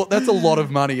I thought that's a lot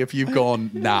of money if you've gone,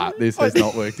 nah, this has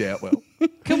not worked out well.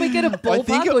 Can we get a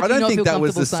ballpark? Or do you not feel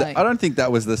comfortable saying? I don't think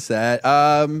that was the sad.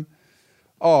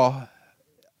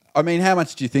 I mean, how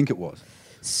much do you think it was?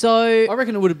 So I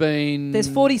reckon it would have been. there's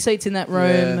 40 seats in that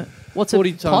room. Yeah. What's 40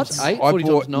 it? times Pots? 8, 40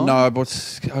 times 9. No, I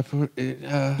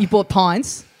You bought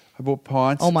pints. bought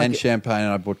pints Oh my and g- champagne,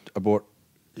 and I bought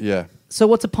yeah. So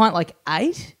what's a pint, like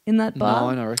 8 in that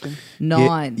bar? 9, I reckon.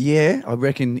 9. Yeah, I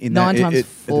reckon in 9 that times at the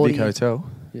 40. Vic Hotel.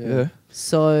 Yeah.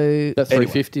 So About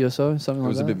 350 or so, something It like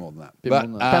was that. a bit more than that. Bit more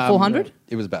than that. About 400?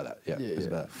 It was about that. Yeah, Yeah, it was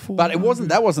yeah. about that. But it wasn't.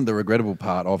 That wasn't the regrettable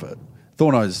part of it.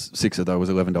 Thorno's sixer though was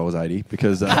 $11.80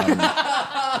 because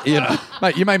you know.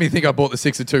 Mate, you made me think I bought the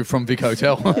 6 or 2 from Vic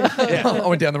Hotel. I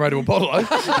went down the road to Apollo.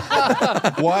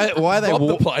 Why are they Rob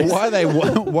the place. why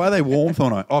are they warm,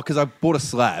 Thorno? Oh, because I bought a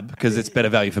slab because it's better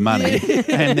value for money,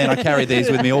 and then I carried these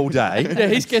with me all day. Yeah,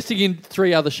 he's guesting in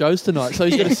 3 other shows tonight, so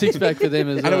he's got a 6-pack for them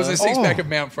as well. And it was a 6-pack of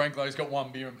Mount Franklin. He's got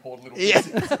 1 beer and poured a little bit.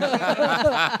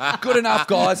 Good enough,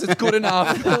 guys. It's good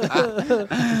enough.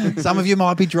 Some of you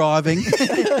might be driving.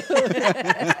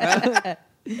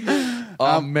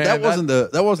 Oh, man.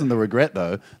 that wasn't the regret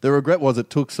though. The regret was it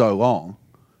took so long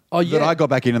Oh, yeah. that I got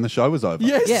back in and the show was over.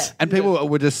 Yes. Yeah. And people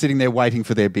were just sitting there waiting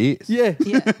for their beers. Yeah.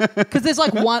 Yeah. Because there's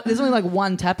only like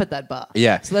one tap at that bar.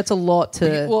 Yeah. So that's a lot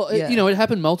to. Well, yeah. it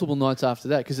happened multiple nights after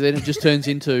that because then it just turns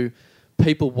into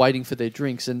people waiting for their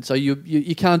drinks, and so you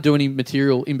can't do any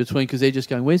material in between because they're just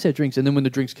going, "Where's their drinks?" And then when the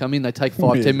drinks come in, they take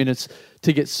 5-10 minutes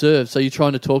to get served. So you're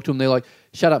trying to talk to them, they're like,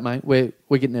 "Shut up, mate. We're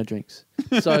getting our drinks."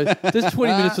 So there's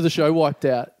 20 minutes of the show wiped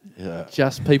out. Yeah.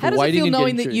 Just people How does it waiting feel and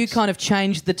knowing getting that you drinks. kind of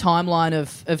changed the timeline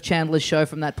of Chandler's show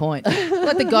from that point?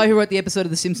 Like the guy who wrote the episode of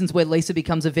The Simpsons where Lisa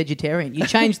becomes a vegetarian. You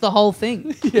changed the whole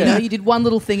thing. You know, you did one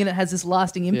little thing and it has this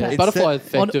lasting impact Butterfly on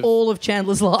effect of all of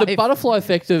Chandler's life. the butterfly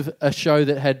effect of a show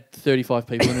that had 35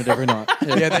 people in it every night.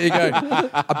 Yeah, there you go.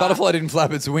 A butterfly didn't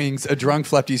flap its wings. A drunk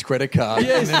flapped his credit card,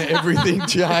 and then everything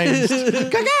changed. I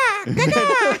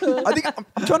think I'm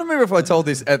trying to remember if I told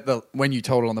this when you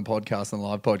told it on the podcast, on the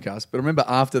live podcast. But I remember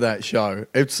after that show,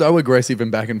 it's so aggressive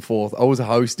and back and forth. I was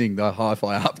hosting the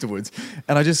hi-fi afterwards,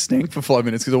 and I just stanked for 5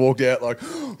 minutes because I walked out like,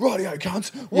 "Rightio,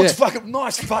 cunts, what's fucking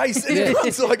nice face?" And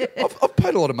everyone's like, "I've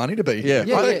paid a lot of money to be here."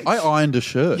 Yeah, I ironed a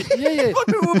shirt. Yeah. Like,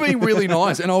 people were being really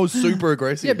nice, and I was super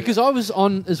aggressive. Yeah, because I was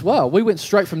on as well. We went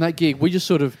straight from that gig. We just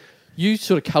you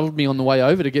sort of cuddled me on the way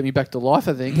over to get me back to life,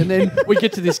 I think. And then we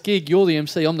get to this gig. You're the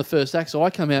MC. I'm the first act. So I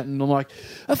come out and I'm like,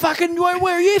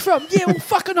 where are you from? Yeah, well,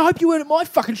 fucking I hope you weren't at my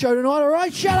fucking show tonight, all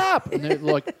right? Shut up. And they're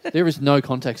like, there is no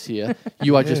context here.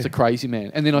 You are just a crazy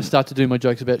man. And then I start to do my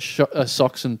jokes about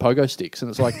socks and pogo sticks. And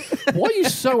it's like, why are you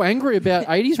so angry about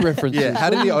 80s references? Yeah, how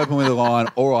did he open with a line?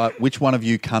 All right, which one of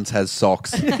you cunts has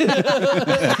socks?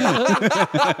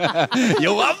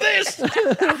 You'll love this.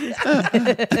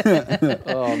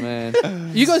 Oh, man.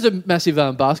 You guys are massive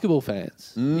basketball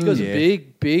fans. You guys are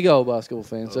big old basketball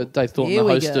fans. So Dave Thornton, Here the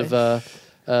we host go.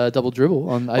 of Double Dribble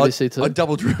on ABC2. I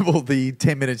double dribbled the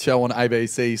 10-minute show on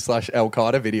ABC/Al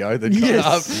Qaeda video that got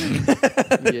up.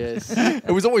 Yes.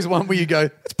 It was always one where you go,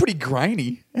 "That's pretty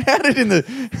grainy." How did in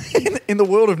the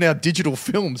world of now digital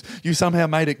films you somehow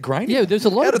made it grainy? Yeah, there's a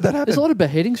lot. How did that happen? There's a lot of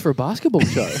beheadings for a basketball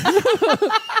show.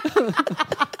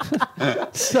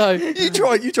 So You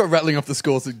try rattling off the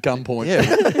scores at gunpoint.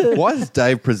 Yeah. Why is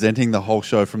Dave presenting the whole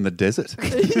show from the desert?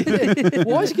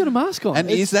 why has he got a mask on? And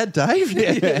is that Dave?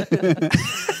 Yeah.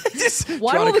 Just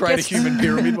Why trying all to the create guests- a human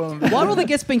pyramid. Why are all the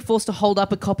guests being forced to hold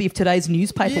up a copy of today's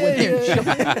newspaper when they're in shock?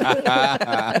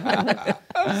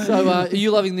 So are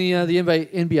you loving the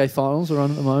NBA finals are on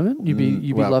at the moment? You'd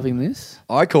be loving this.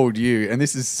 I called you, and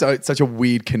this is such a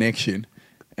weird connection.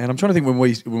 And I'm trying to think when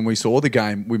we saw the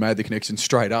game, we made the connection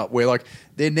straight up. Where like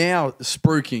they're now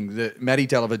spruiking that Matty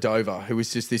Dellavedova, who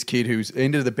was just this kid who's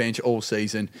ended the bench all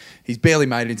season. He's barely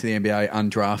made it into the NBA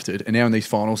undrafted, and now in these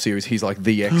final series, he's like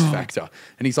the X factor.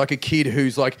 And he's like a kid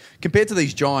who's like compared to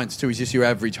these giants too, he's just your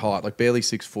average height, like barely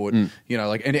 6 foot. You know,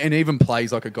 like and even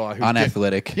plays like a guy who's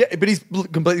Unathletic. Yeah, but he's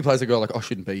completely plays like a guy like I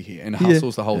shouldn't be here and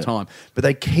hustles the whole time. But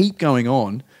they keep going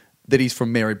on that he's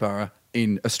from Maryborough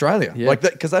in Australia, like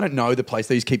that, because they don't know the place.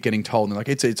 They just keep getting told, and they're like,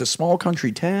 it's a small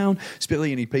country town, there's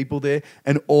barely any people there,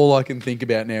 and all I can think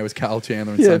about now is Carl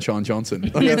Chandler and Sunshine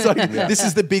Johnson. Like, it's like this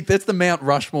is that's the Mount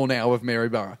Rushmore now of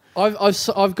Maryborough. I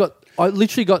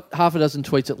literally got half a dozen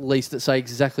tweets at least that say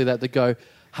exactly that. That go,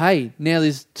 hey, now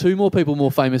there's 2 more people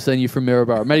more famous than you from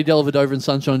Maryborough, Matty Dellavedova and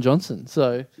Sunshine Johnson.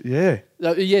 So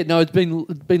it's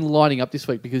been lining up this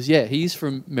week because he's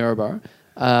from Maryborough.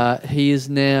 He is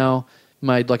now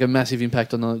made like a massive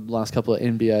impact on the last couple of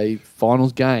NBA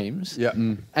finals games. Yeah.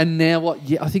 And now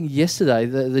I think yesterday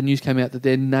the news came out that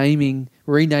they're renaming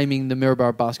the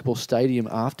Maryborough basketball stadium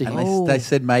after him. And they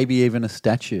said maybe even a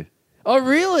statue. Oh,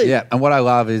 really? Yeah. And what I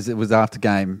love is it was after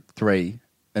game 3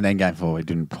 And then game 4, we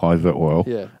didn't play that well.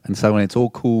 Yeah. And so when it's all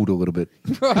cooled a little bit,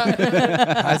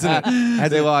 Hasn't it?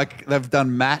 they're like, they've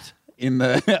done Matt on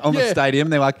the stadium.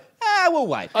 They're like, we'll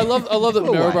wait. I love that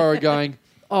We'll Maryborough are going,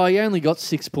 oh, he only got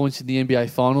 6 points in the NBA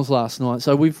Finals last night,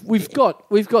 so we've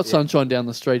got sunshine down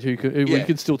the street who we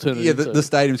can still turn it into. The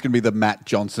stadium's going to be the Matt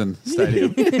Johnson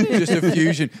Stadium. Just a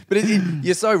fusion. But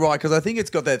you're so right, because I think it's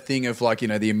got that thing of like,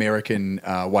 the American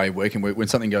way of working, where when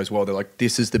something goes well, they're like,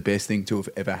 this is the best thing to have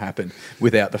ever happened,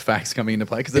 without the facts coming into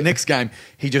play. Because the next game,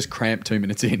 he just cramped 2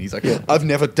 minutes in. He's like, I've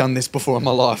never done this before in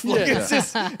my life. Like,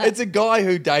 it's a guy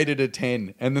who dated a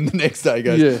 10, and then the next day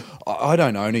goes, I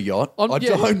don't own a yacht. I'm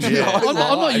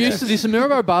not used to this. The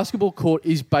Maryborough basketball court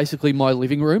is basically my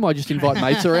living room. I just invite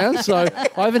mates around, so I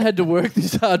haven't had to work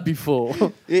this hard before.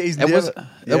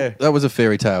 That was a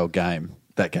fairy tale game.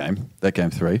 That game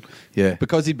 3. Yeah.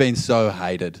 Because he'd been so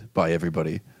hated by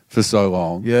everybody for so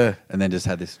long. Yeah. And then just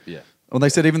had this. Yeah. Well, they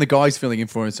said even the guy he's filling in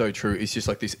for is so true. He's just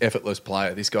like this effortless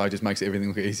player. This guy just makes everything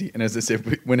look easy. And as I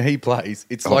said, when he plays,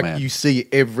 it's you see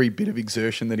every bit of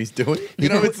exertion that he's doing.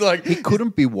 It's like... He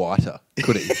couldn't be whiter,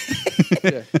 could he?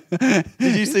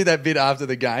 Did you see that bit after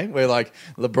the game where like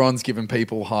LeBron's giving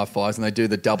people high fives and they do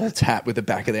the double tap with the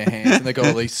back of their hands and they got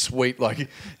all these sweet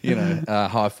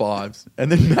high fives, and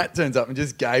then Matt turns up and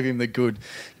just gave him the good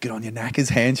get on your knackers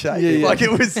handshake. Like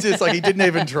it was just like he didn't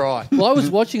even try. Well, I was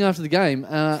watching after the game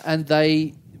and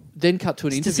they then cut to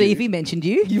an interview to see if he mentioned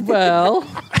you. Well,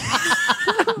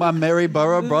 my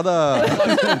Maryborough brother.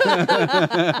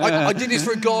 I did this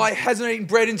for a guy hasn't eaten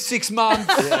bread in 6 months.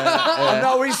 I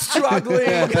know he's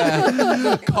struggling.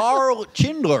 Carl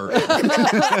Chindler.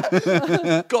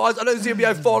 Guys, I know it's the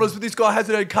NBA Finals, but this guy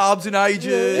hasn't had carbs in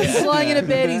ages. He's lying in a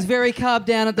bed. He's very carb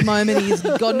down at the moment. He's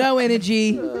got no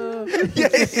energy. He's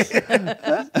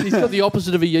got the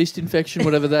opposite of a yeast infection,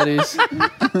 whatever that is.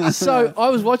 So I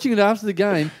was watching it after the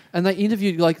game, and they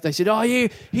interviewed, they said, oh, yeah,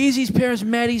 here's his parents.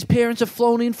 Maddie's parents have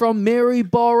flown in from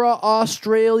Maryborough,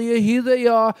 Australia. Here they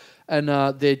are. And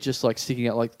they're just, sticking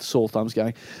out like sore thumbs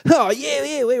going, oh,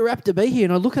 yeah, we're apt to be here.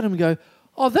 And I look at him and go,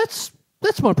 oh, that's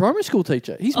my primary school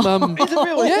teacher. His mum... Is it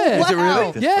really? Yeah. Wow. Is it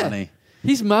really? That's funny.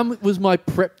 His mum was my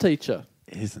prep teacher.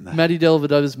 Isn't that? Maddie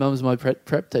Delvadova's mum was my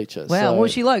prep teacher. Wow, so, what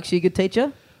was she like? She a good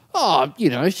teacher? Oh,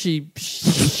 she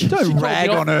Don't rag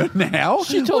on her now.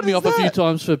 She told me off a few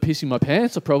times for pissing my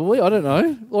pants, probably. I don't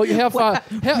know. How far?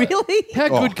 Really? How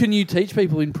good can you teach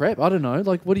people in prep? I don't know.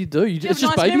 What do you do? It's just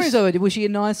nice memories of it. Was she a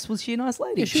nice lady?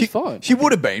 Yeah, she's fine. She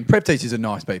would have been. Prep teachers are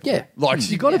nice people. Yeah.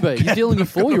 You got to be. You're dealing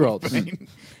with 4-year-olds.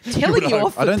 Telling you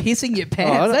off for pissing your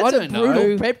pants. I That's don't a brutal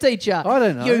know. prep teacher. I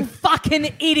don't know. You fucking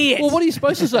idiot. Well, what are you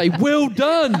supposed to say? Well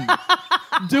done.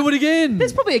 Do it again.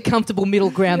 There's probably a comfortable middle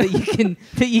ground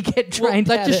that you get trained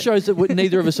that at just it. shows that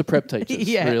neither of us are prep teachers.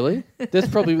 Yeah. Really.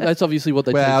 That's obviously what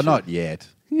they teach. Well, not yet.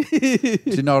 Do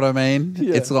you know what I mean?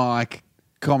 Yeah. It's like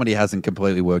comedy hasn't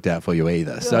completely worked out for you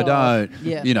either. So don't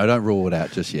rule it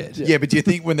out just yet. Yeah, but do you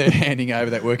think when they're handing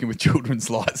over that working with children's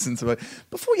license,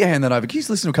 before you hand that over, can you just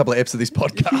listen to a couple of eps of this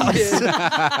podcast?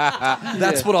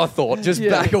 That's what I thought. Just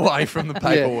back away from the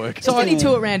paperwork. So any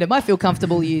two at random. I feel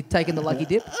comfortable you taking the lucky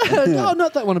dip. No,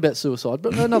 not that one about suicide,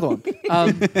 but another one.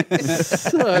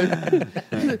 So,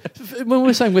 when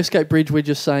we're saying Westgate Bridge, we're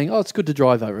just saying, it's good to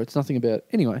drive over. It's nothing about...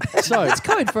 Anyway, so... It's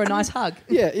code for a nice hug.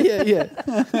 Yeah.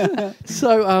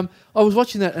 So I was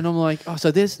watching that and I'm like,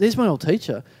 so there's my old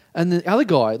teacher. And the other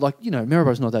guy,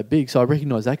 Maryboro's not that big, so I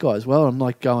recognise that guy as well. I'm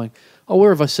going,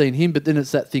 where have I seen him? But then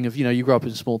it's that thing of, you grow up in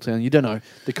a small town, you don't know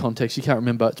the context, you can't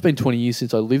remember. It's been 20 years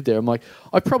since I lived there. I'm like,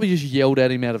 I probably just yelled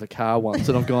at him out of a car once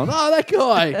and I've gone, that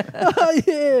guy. Oh,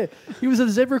 yeah. He was at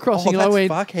a zebra crossing and I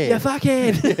went, fuckhead. Yeah,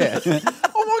 fuckhead. Yeah.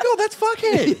 Oh, my God, that's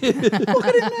fuckhead. Look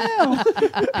at him now.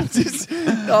 Just,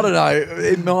 I don't know.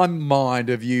 In my mind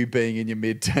of you being in your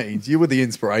mid-teens, you were the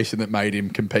inspiration that made him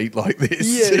compete like this.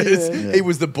 Yeah. He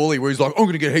was the bully where he's like, I'm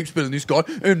going to get heaps better than this guy,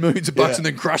 earn millions of bucks and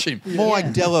then crush him. More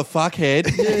like Della fuckhead.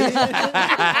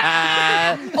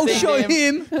 I'll show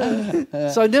him.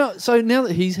 So now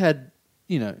that he's had,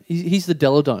 he's the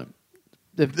Delodome.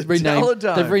 They've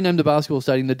renamed the basketball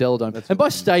stadium the Delodome. And by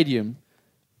stadium,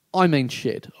 I mean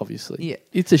shed, obviously. Yeah.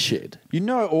 It's a shed. They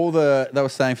were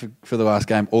saying for the last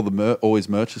game, all his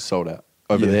merch is sold out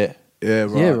over there. Yeah,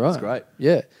 right. Yeah, right. That's great.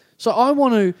 Yeah. So I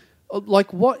want to,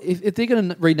 what if they're going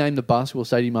to rename the basketball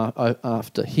stadium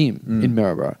after him in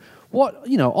Maryborough?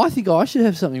 I think I should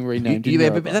have something renamed.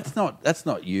 But that's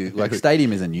not you.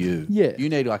 Stadium isn't you. Yeah. You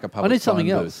need a public. I need something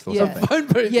phone else. booth or Yeah. something. Phone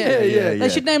booth. Yeah. Yeah. They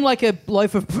should name a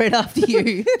loaf of bread after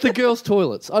you. The girls'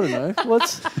 toilets. I don't know.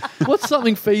 What's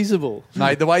something feasible?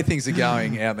 Mate, the way things are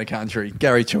going out in the country,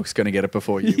 Gary Chook's going to get it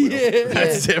before you will. Yeah.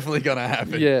 That's definitely going to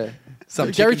happen. Yeah.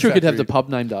 Some Gary chicken Chook could have the factory. pub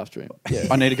named after him. Yeah.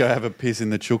 I need to go have a piss in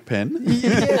the chook pen.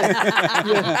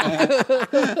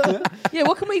 Yeah,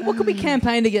 what can we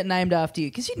campaign to get named after you?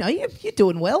 Because you're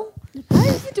doing well. Hey,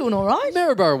 you're doing all right.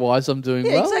 Maryborough wise, I'm doing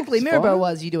Yeah, well. exactly. It's Maryborough fine.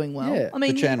 wise, you're doing well. Yeah. I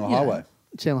mean, The Chandler Highway.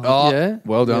 Chandler. Oh, yeah.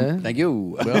 well done. Yeah. Thank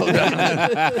you. Well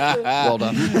done. Well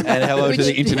done. And hello to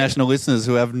the international listeners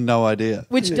who have no idea.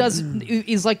 Which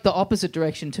is like the opposite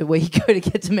direction to where you go to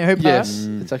get to Maryborough. Yes,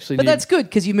 it's actually. But near- that's good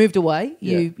because you moved away.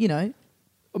 Yeah. You know,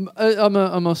 I'm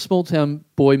a small town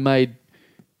boy made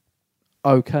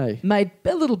okay. made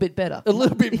a little bit better. A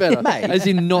little bit better. Made. As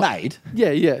in not. Made?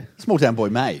 Yeah. Small town boy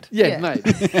made. Yeah, Yeah. mate.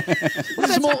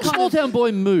 Small town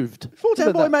boy moved. Small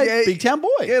town boy made. Yeah. Big town boy.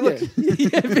 Yeah, look,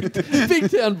 Big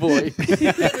town boy.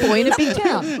 Big boy in a big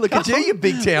town. look at you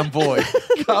big town boy.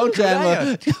 Carl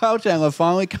Chandler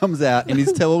finally comes out in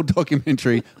his tell-all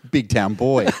documentary, Big Town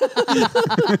Boy.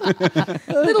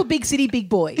 Little big city, big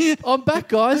boy. I'm back,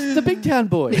 guys. The big town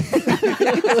boy.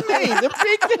 Hey, the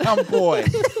Big Town Boy.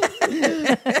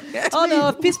 Oh no,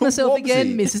 I've pissed myself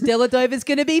again. Mrs. Deladover's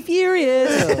going to be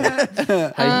furious.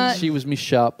 Hey, she was Miss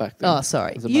Sharp back then. Oh,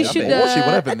 sorry. It was You amazing. should, Was she? What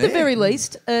at happened the there? very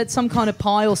least, some kind of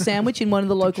pie or sandwich in one of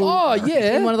the local. Oh,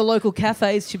 yeah. In one of the local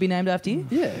cafes should be named after you.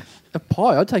 Yeah. A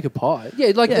pie. I'd take a pie.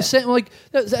 Yeah, like Yeah.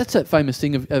 that's that famous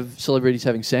thing of celebrities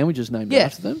having sandwiches named Yeah.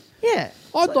 after them. Yeah.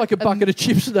 I'd like a bucket of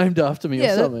chips named after me or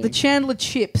Yeah, something. the Chandler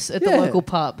chips at Yeah. the local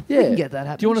pub. Yeah. We can get that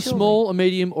happening. Do you want a surely. small, a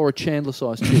medium, or a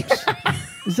Chandler-sized chips?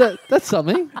 That's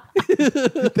something?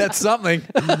 That's something.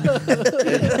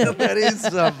 That is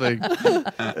something.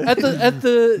 At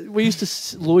the we used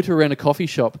to loiter around a coffee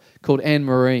shop called Anne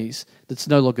Marie's. That's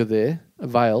no longer there. A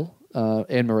Vale,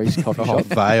 Anne Marie's coffee Oh, shop.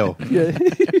 Vale. Yeah.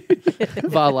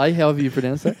 Valet, however you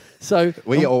pronounce that. So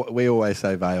We always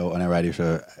say Vale on our radio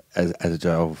show as a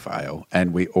joke, Vale,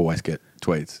 and we always get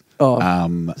tweets. Oh.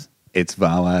 It's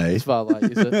Valet. it's Valet,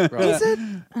 is it? Right. Is it?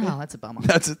 Oh, that's a bummer.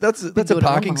 That's a do it all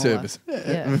parking my whole service.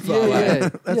 Yeah. Yeah.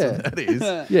 That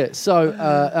is. Yeah,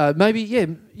 so maybe,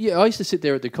 I used to sit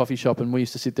there at the coffee shop and we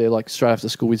used to sit there like straight after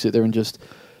school, we'd sit there and just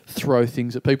throw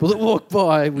things at people that walk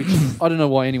by, which I don't know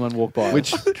why anyone walked by.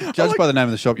 Which, judged by the name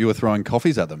of the shop, you were throwing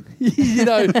coffees at them.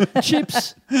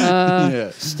 Chips,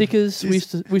 Yeah. stickers. We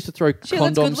used to throw that's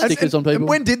condom good. Let's- stickers on people. And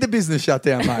when did the business shut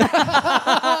down, mate?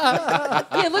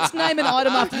 Yeah, let's name an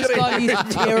item after this guy who used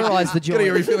to terrorise the Got to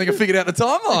hear joint. you feeling I figured out the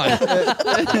timeline.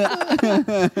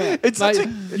 It's such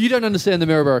Mate, you don't understand the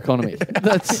Maryborough economy.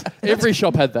 That's every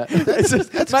shop had that.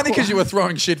 it's mainly because you were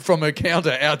throwing shit from a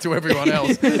counter out to everyone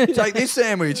else. Take this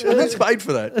sandwich. And who's paid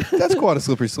for that? That's quite a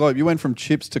slippery slope. You went from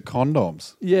chips to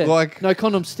condoms. Yeah, Like, no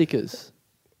condom stickers.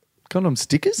 Condom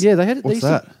stickers? Yeah, they had. They What's used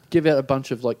that? to give out a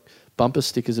bunch of like bumper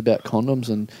stickers about condoms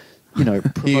and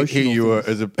promotional. here you were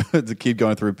things. as a kid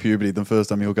going through puberty. The first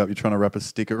time you hook up, you're trying to wrap a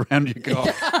sticker around your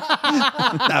cock.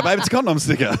 Nah, babe, it's a condom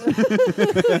sticker.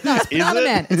 Is Other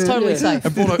man, it's totally safe.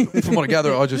 And from what I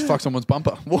gather, I just fucked someone's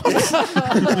bumper. What?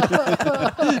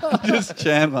 Just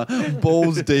Chandler,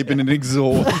 balls deep in an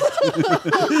exhaust.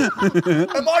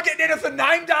 Am I getting anything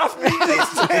named after me this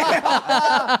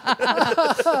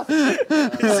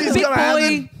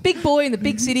time? Big boy in the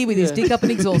big city with his dick up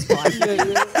an exhaust pipe.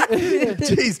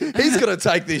 Jeez, he's got to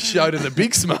take this show to the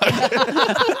big smoke.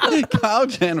 Carl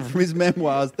Chandler from his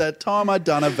memoirs, That Time I'd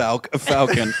Done a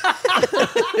Falcon.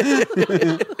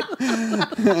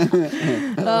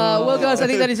 Well, guys, I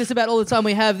think that is just about all the time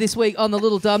we have this week on the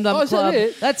Little Dum Dum Oh, is that Club.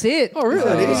 it? That's it. Oh,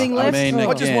 really? Anything I left? mean, I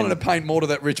just Again. wanted to paint more to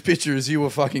that rich picture as you were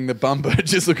fucking the bumper,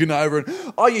 just looking over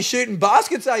and, oh, you're shooting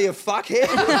baskets, are you, fuckhead?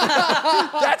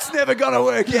 That's never going to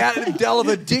work out,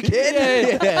 Delver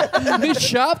dickhead. Yeah. Miss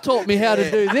Sharp taught me how to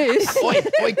do this.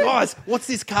 Oi, guys, what's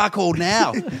this car called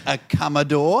now? A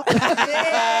Commodore?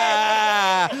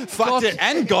 Yeah! Fucked it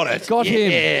and got it. Got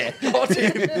him. Yeah. Got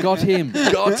him. Got him.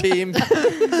 Got him.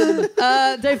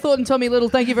 Dave Thornton, Tommy Little,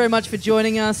 thank you very much for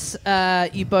joining us.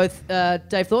 You both,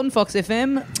 Dave Thornton, Fox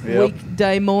FM,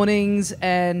 weekday mornings,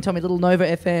 and Tommy Little, Nova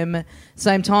FM,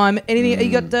 same time.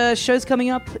 You got shows coming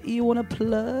up you want to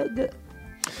plug?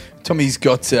 Tommy's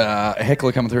got a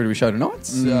heckler coming through to his show tonight,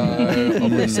 so I'm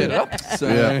going to set it up. So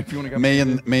Yeah. if you want to go, Me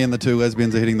and the two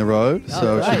lesbians are hitting the road,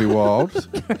 so it should be wild.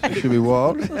 It should be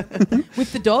wild.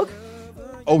 With the dog?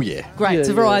 Oh, yeah. Great, it's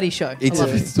a Yeah, variety show. It's I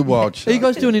love it. it's a wild show. Are you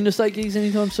guys doing interstate gigs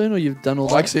anytime soon, or you've done all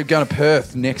that? actually, I'm going to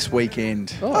Perth next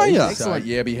weekend. Oh, yeah. So, Excellent.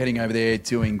 yeah, I'll be heading over there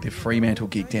doing the Fremantle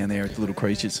gig down there at the Little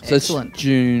Creatures. So it's Excellent.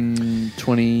 June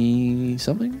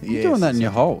 20-something? You're doing that in your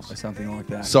holes. Or something like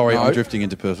that. Sorry, No. I'm drifting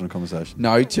into personal conversation.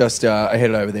 No, just I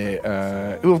headed over there.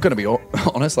 I'm going to be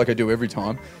honest, like I do every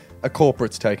time. A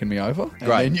corporate's taken me over. And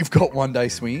Great. then you've got one day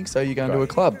swinging, so you're going to a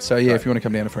club. So, yeah, if you want to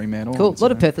come down to Fremantle. Cool. A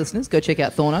lot of Perth listeners. Go check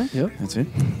out Thorno. Yep. That's it.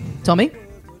 Tommy?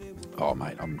 Oh,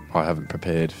 mate, I haven't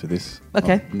prepared for this.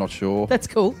 Okay. I'm not sure. That's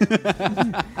cool. Go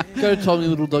to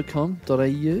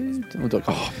tinylittle.com.au or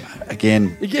 .com. Oh,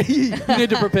 again, Yeah, you need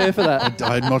to prepare for that.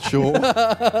 I'm not sure.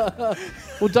 Well,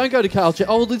 don't go to Carl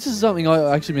Chandler. Oh, well, this is something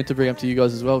I actually meant to bring up to you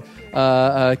guys as well.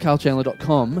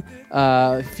 CarlChandler.com.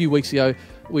 A few weeks ago,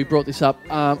 we brought this up.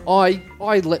 I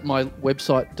let my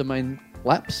website domain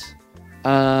lapse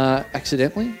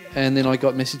accidentally, and then I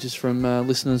got messages from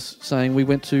listeners saying we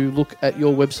went to look at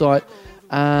your website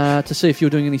to see if you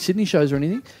were doing any Sydney shows or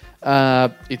anything.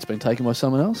 It's been taken by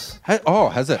someone else. Has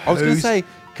it? I was going to say...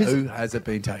 Who has it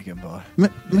been taken by?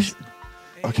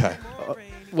 Okay.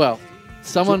 Well,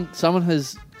 someone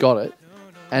has got it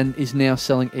and is now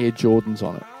selling Air Jordans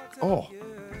on it. Oh,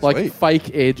 Like sweet.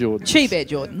 fake Air Jordans. Cheap Air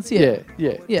Jordans. Yeah.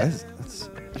 That's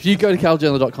If you go to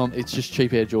carlchandler.com, it's just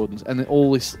cheap Air Jordans, and then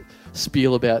all this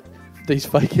spiel about these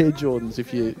fake Air Jordans.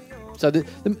 A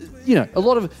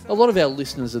lot of our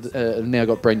listeners have now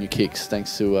got brand new kicks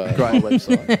thanks to our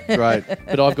website. great.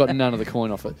 But I've got none of the coin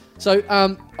off it. So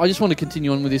I just want to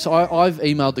continue on with this. I've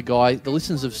emailed the guy. The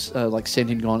listeners have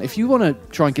sent in gone, if you want to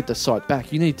try and get the site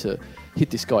back, you need to hit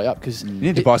this guy up because You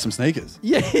need to buy some sneakers.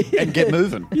 Yeah. And get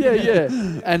moving. Yeah.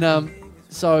 And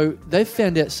so they've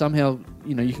found out somehow,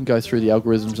 you can go through the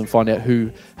algorithms and find out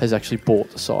who has actually bought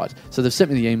the site. So they've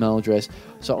sent me the email address.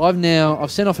 So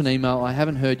I've sent off an email. I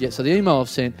haven't heard yet. So the email I've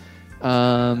sent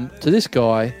to this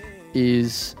guy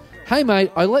is, hey,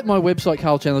 mate, I let my website,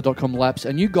 carlchandler.com, lapse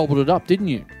and you gobbled it up, didn't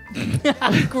you?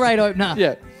 Great opener.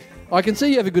 Yeah. I can see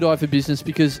you have a good eye for business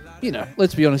because,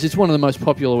 let's be honest, it's one of the most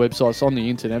popular websites on the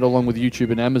internet, along with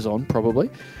YouTube and Amazon, probably.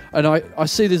 And I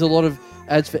see there's a lot of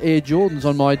ads for Air Jordans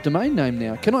on my domain name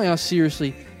now. Can I ask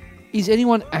seriously, is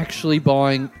anyone actually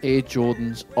buying Air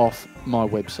Jordans off my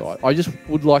website? I just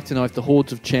would like to know if the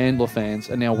hordes of Chandler fans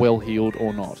are now well-heeled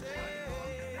or not.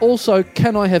 Also,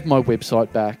 can I have my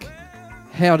website back?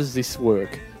 How does this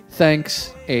work?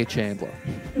 Thanks, Air Chandler.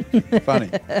 Funny.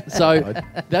 So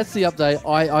that's the update.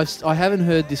 I haven't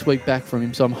heard this week back from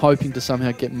him, so I'm hoping to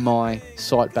somehow get my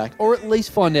site back, or at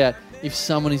least find out if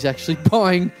someone is actually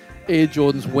buying Air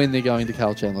Jordans when they're going to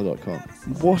carlchandler.com.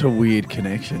 What a weird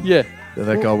connection. Yeah.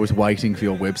 That guy was waiting for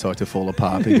your website to fall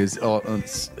apart because Air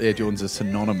Jordans are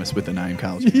synonymous with the name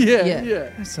Carl Chandler. Yeah.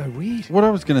 That's so weird. What I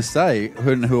was going to say,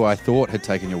 who I thought had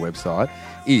taken your website,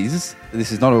 is,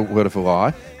 this is not a word of a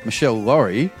lie, Michelle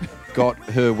Laurie got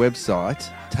her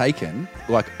website taken,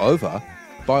 over,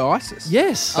 by ISIS.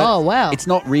 Yes. Oh, wow. It's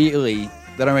not really,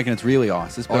 they don't reckon it's really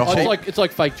ISIS, but It's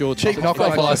like fake Jordans. Cheap It's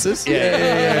knockoff fake ISIS.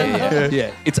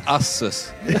 yeah. It's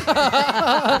ISIS. It's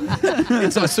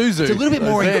Isuzu. It's a little bit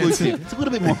more inclusive.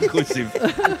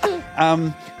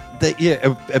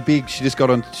 She just got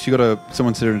on.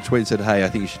 Someone sent her a tweet and said, "Hey, I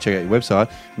think you should check out your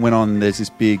website." Went on. There's this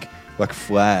big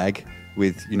flag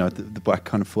with the black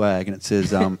kind of flag, and it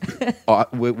says,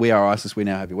 "We are ISIS. We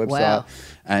now have your website." Wow.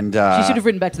 And she should have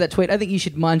written back to that tweet, I think you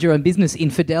should mind your own business,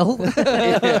 infidel.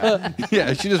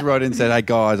 yeah, she just wrote in and said, "Hey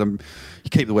guys, you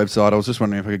keep the website. I was just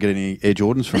wondering if I could get any Air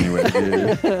Jordans from you. You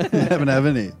haven't have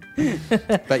any."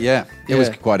 But it was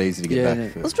quite easy to get back.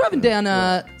 Yeah. I was driving down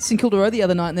St Kilda Road the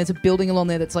other night, and there's a building along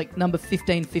there that's like number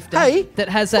 1515 Hey, that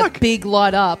has that big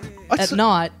light up at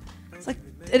night. It's like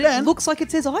it looks like it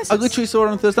says ISIS. I literally saw it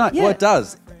on Thursday night. Yeah. Well, it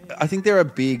does. I think they're a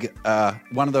big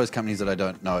one of those companies that I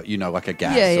don't know. Like a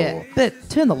gas. Yeah. But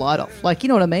turn the light off. You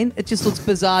know what I mean? It just looks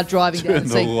bizarre driving down and the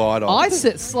saying light off.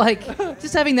 ISIS.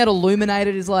 Just having that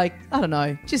illuminated is I don't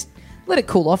know. Just let it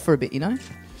cool off for a bit, Yeah?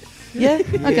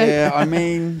 Okay. Yeah, I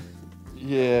mean,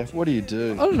 what do you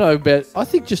do? I don't know, but I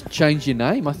think just change your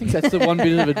name. I think that's the one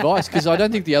bit of advice because I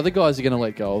don't think the other guys are going to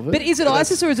let go of it. But is it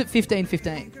ISIS or is it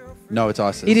 1515? No, it's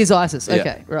ISIS. It is ISIS. Yeah.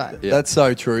 Okay, right. Yeah. That's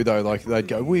so true, though. They'd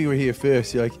go, we were here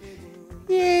first. You're like,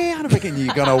 yeah, I don't reckon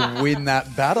you're going to win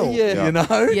that battle. Yeah. You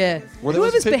know? Yeah. Well, there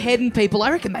was Whoever's people- beheading people,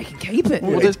 I reckon they can keep it.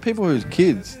 Well, there's people whose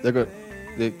kids because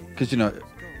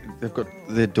they've got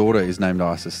their daughter is named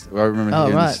ISIS. I remember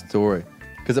hearing this story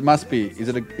because it must be. Is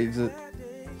it?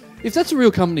 If that's a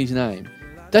real company's name,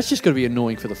 that's just got to be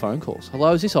annoying for the phone calls.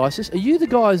 Hello, is this ISIS? Are you the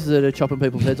guys that are chopping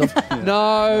people's heads off?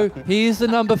 No, here's the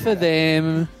number for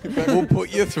them. We'll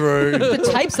put you through. The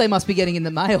tapes they must be getting in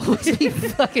the mail must be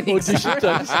fucking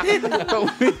exciting. But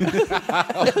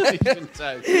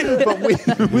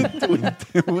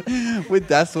with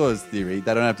Dassault's theory,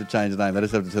 they don't have to change the name. They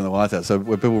just have to turn the lights out. So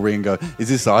when people ring and go, "Is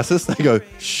this ISIS?" They go,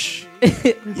 "Shh."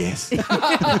 Yes. No,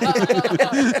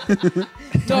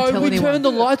 tell we anyone. turned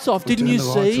the lights off. Didn't you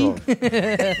see?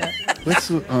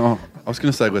 I was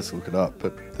going to say let's look it up,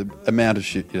 but the amount of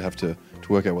shit you'd have to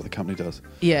work out what the company does.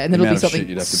 Yeah, and The then it'll be amount of shit something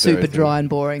you'd have to super bury through. dry and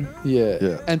boring. Yeah.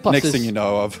 Yeah. And plus Next there's- thing you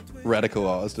know, I've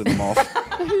radicalised and I'm off.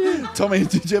 Tommy,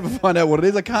 did you ever find out what it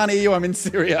is? I can't hear you. I'm in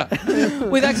Syria.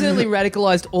 We've accidentally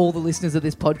radicalised all the listeners of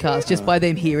this podcast just by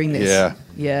them hearing this. Yeah.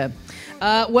 Yeah.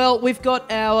 Well, we've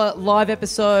got our live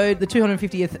episode, the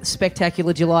 250th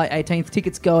Spectacular, July 18th.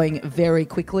 Tickets going very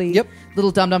quickly. Yep.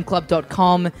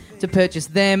 LittleDumDumClub.com to purchase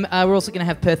them. We're also going to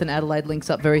have Perth and Adelaide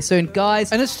links up very soon.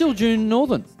 Guys, And it's still June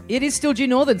Northern. it is still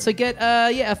June Northern, so get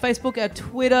our Facebook, our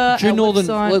Twitter, June our Northern.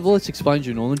 website. Let's explain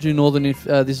June Northern. June Northern, if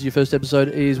this is your first episode,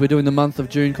 is we're doing the month of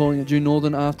June, calling it June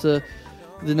Northern after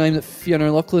the name that Fiona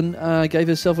O'Loughlin gave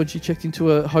herself when she checked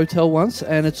into a hotel once,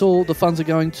 and it's all the funds are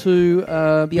going to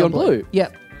Beyond Blue.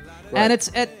 Yep. Right. And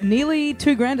it's at nearly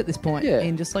 $2,000 at this point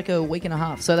in just like a week and a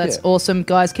half. So that's awesome,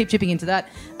 guys. Keep chipping into that.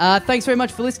 Thanks very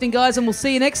much for listening, guys, and we'll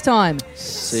see you next time.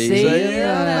 See you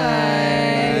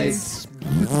mates.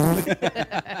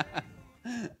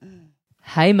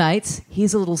 Hey, mates,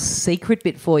 here's a little secret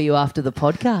bit for you after the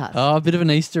podcast. Oh, a bit of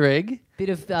an Easter egg. Bit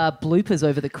of bloopers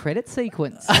over the credit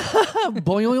sequence. Boing,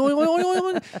 oing, oing, oing, oing,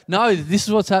 oing. No, this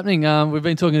is what's happening. We've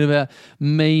been talking about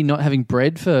me not having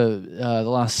bread for the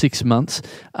last 6 months.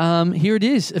 Here it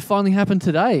is. It finally happened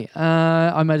today.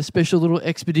 I made a special little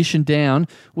expedition down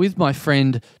with my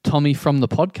friend Tommy from the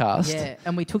podcast. Yeah,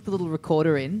 and we took the little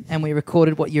recorder in and we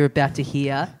recorded what you're about to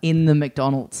hear in the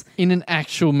McDonald's. In an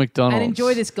actual McDonald's. And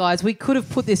enjoy this, guys. We could have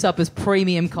put this up as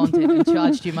premium content and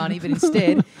charged you money, but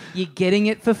instead, you're getting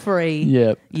it for free.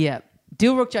 Yep. Yeah.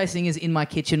 Dilruk Jaising is in my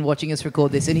kitchen watching us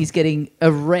record this, and he's getting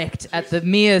erect at the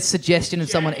mere suggestion of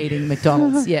someone eating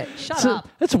McDonald's. Yeah, shut up.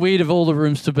 That's weird of all the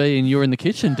rooms to be, and you're in the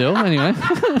kitchen, Dill. Anyway.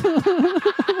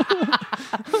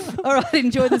 All right,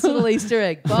 enjoy this little Easter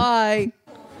egg. Bye.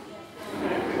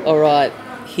 All right,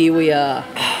 here we are,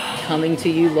 coming to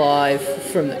you live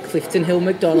from the Clifton Hill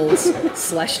McDonald's /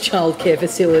 childcare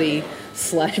facility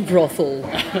 / brothel.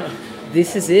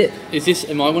 This is it.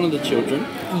 Am I one of the children?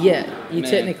 Yeah, you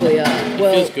technically are.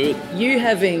 Well, feels good. You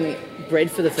having bread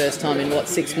for the first time in,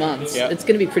 6 months, it's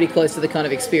going to be pretty close to the kind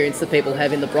of experience that people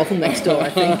have in the brothel next door, I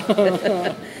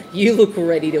think. You look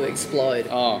ready to explode.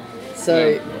 Oh.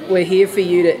 So we're here for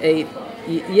you to eat,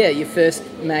 your first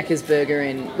Macca's burger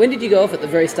in... When did you go off? At the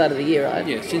very start of the year, right?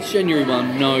 Yeah, since January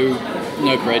 1, no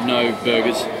bread, no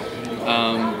burgers.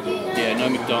 No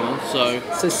McDonald's, so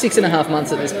 6.5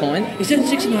 months at this point. Is it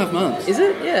 6.5 months? Is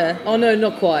it? Yeah. Oh, no,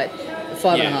 not quite.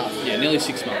 5.5. Yeah, nearly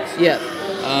 6 months. Yeah.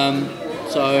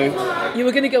 So you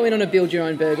were going to go in on a build your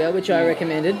own burger, which I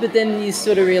recommended, but then you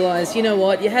sort of realised, you know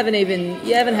what, you haven't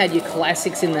had your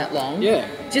classics in that long. Yeah.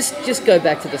 Just go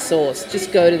back to the source.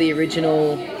 Just go to the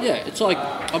original. Yeah, it's like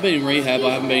I've been in rehab.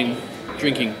 I haven't been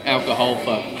drinking alcohol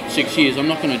for 6 years. I'm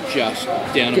not going to just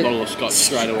down a bottle of scotch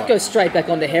straight away. Go straight back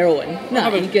onto heroin. No,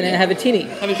 you're going to have a tinny.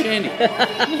 Have a shandy.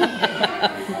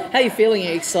 How are you feeling? Are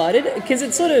you excited? Because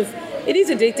it is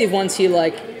addictive once you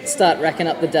start racking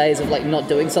up the days of not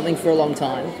doing something for a long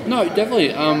time. No, definitely.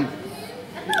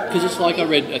 Because it's like I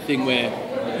read a thing where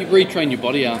you retrain your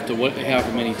body after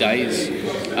however many days.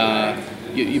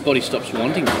 Your body stops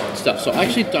wanting stuff. So I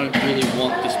actually don't really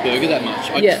want this burger that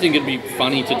much. I just think it'd be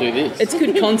funny to do this. It's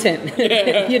good content.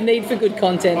 Your need for good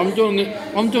content. I'm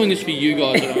doing this for you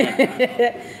guys at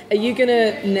home. Are you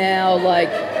gonna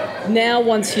now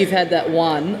once you've had that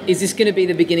one, is this gonna be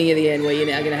the beginning of the end where you're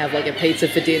now gonna have a pizza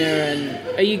for dinner?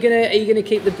 And are you gonna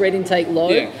keep the bread intake low?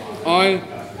 Yeah,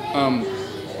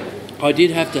 I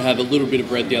did have to have a little bit of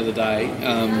bread the other day.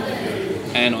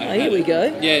 And here we go.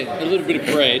 Yeah, a little bit of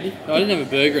bread. I didn't have a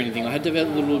burger or anything. I had to have a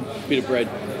little bit of bread,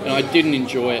 and I didn't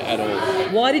enjoy it at all.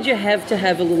 Why did you have to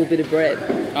have a little bit of bread?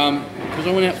 Because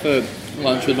I went out for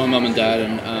lunch with my mum and dad,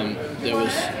 and there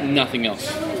was nothing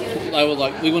else. They were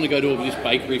like, "We want to go to this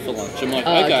bakery for lunch." I'm like,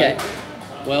 "Okay."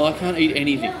 Well, I can't eat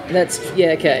anything. That's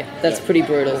pretty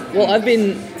brutal. Well,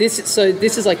 this is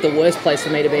the worst place for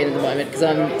me to be in at the moment because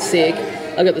I'm sick.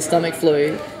 I got the stomach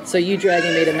flu. So you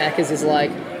dragging me to Macca's is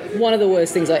one of the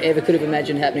worst things I ever could have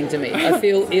imagined happening to me. I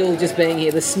feel ill just being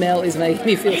here. The smell is making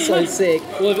me feel so sick.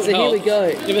 Well, here we go.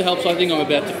 If it helps, I think I'm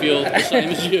about to feel the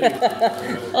same as you.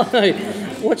 Oh no,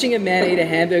 watching a man eat a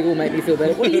hamburger will make me feel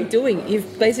better. What are you doing?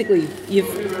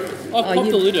 I've popped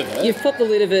the lid of it. You've popped the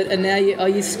lid of it, and now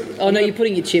you're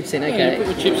putting your chips in. Okay. Yeah, you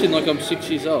put the chips in like I'm 6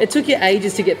 years old. It took you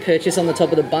ages to get purchase on the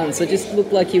top of the bun, so it just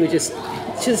looked like you were just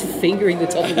fingering the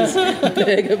top of this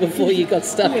burger before you got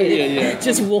stuck in. Yeah.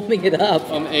 Just warming it up.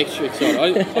 I'm extra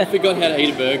excited. I forgot how to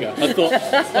eat a burger. I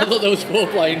thought there was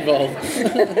foreplay involved.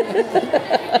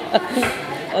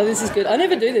 Oh, this is good. I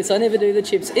never do this. I never do the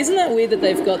chips. Isn't that weird that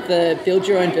they've got the build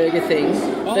your own burger thing?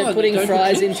 That putting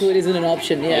fries into it isn't an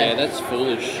option. Yeah, that's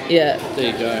foolish. Yeah.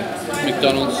 There you go.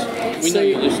 McDonald's. We know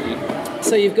you're listening.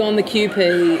 So you've gone the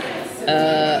QP.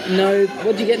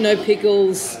 What did you get? No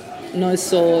pickles. no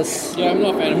sauce. Yeah, I'm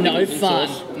not a fan of No pickles and fun.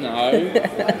 sauce. No.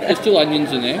 There's still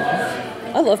onions in there.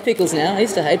 I love pickles now. I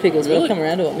used to hate pickles, but Really? I've come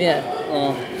around to them, yeah.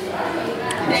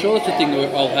 I'm sure it's a thing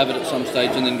where I'll have it at some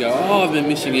stage and then go, oh, I've been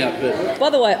missing out. But By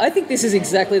the way, I think this is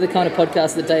exactly the kind of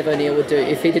podcast that Dave O'Neill would do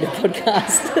if he did a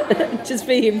podcast. Just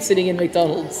be him sitting in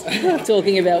McDonald's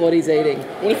talking about what he's eating.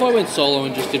 what if I went solo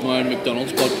and just did my own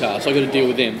McDonald's podcast? I got to deal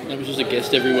with them. It was just a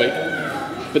guest every week.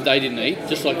 But they didn't eat,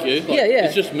 just like you. Like, Yeah, yeah.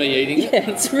 It's just me eating it. Yeah,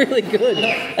 it's really good.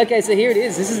 Okay, so here it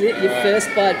is. This is it. Your first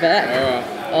bite back.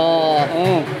 All right.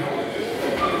 Oh,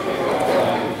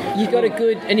 you got a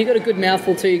good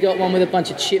mouthful too. You got one with a bunch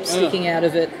of chips sticking out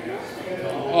of it.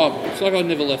 Oh, it's like I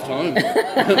never left home.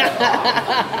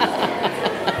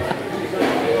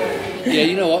 Yeah,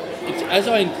 you know what? It's, as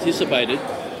I anticipated,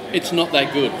 it's not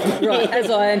that good. Right, as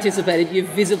I anticipated, you're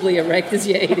visibly erect as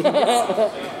you're eating this.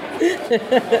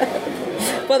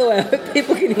 By the way, I hope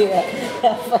people can hear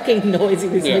how fucking noisy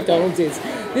this McDonald's is.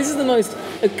 This is the most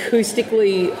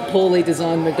acoustically poorly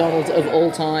designed McDonald's of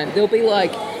all time. There'll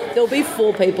be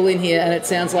 4 people in here and it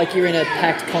sounds like you're in a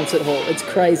packed concert hall. It's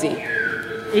crazy.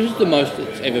 This is the most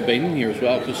it's ever been in here as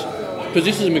well, because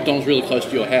this is a McDonald's really close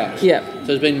to your house. Yeah. So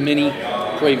there's been many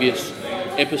previous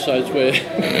episodes where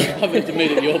I've had to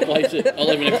meet at your place at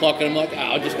 11 o'clock and I'm like,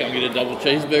 I'll just go and get a double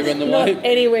cheeseburger on the Not way.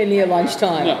 anywhere near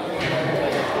lunchtime. No.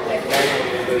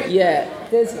 Yeah.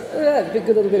 There's a good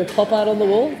little bit of pop art on the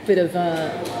wall. Bit of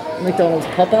McDonald's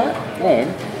pop art. Oh.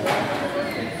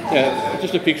 Yeah,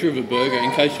 just a picture of a burger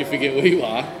in case you forget where you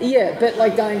are. Yeah, but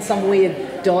like going some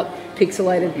weird dot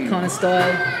pixelated kind of style.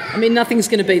 I mean, nothing's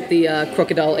going to beat the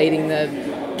crocodile eating the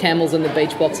camels and the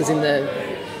beach boxes in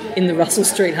the Russell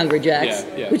Street Hungry Jacks,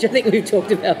 Yeah. which I think we've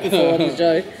talked about before on the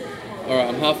show. All right,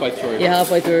 I'm halfway through. Yeah,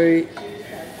 halfway through.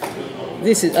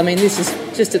 This is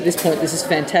just at this point, this is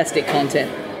fantastic content.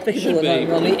 People Should at home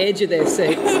be. are on the edge of their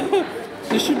seats.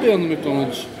 This should be on the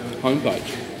McDonald's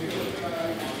homepage.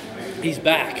 He's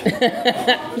back.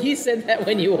 You said that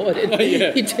when you ordered. Oh,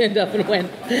 yeah. You turned up and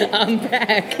went, I'm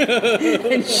back.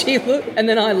 And she looked, and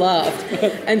then I laughed.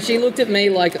 And she looked at me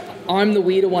like, I'm the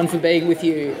weirder one for being with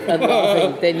you and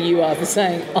laughing than you are for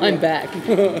saying, I'm back.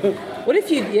 What if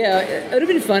you, it would have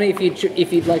been funny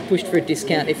if you'd like pushed for a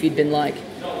discount, if you'd been like,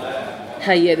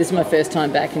 hey, yeah, this is my first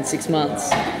time back in 6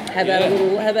 months. How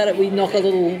about it we knock a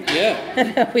little, Yeah.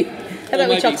 how about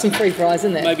we chuck some free fries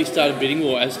in there? Maybe start a bidding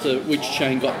war as to which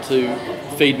chain got to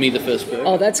feed me the first burger.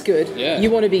 Oh, that's good. Yeah. You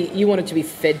want it to be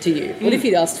fed to you. What if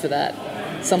you'd asked for that?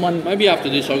 Someone. Maybe after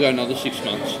this I'll go another 6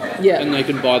 months. Yeah. And they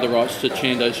can buy the rights to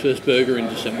Chando's first burger in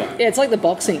December. Yeah, it's like the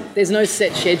boxing. There's no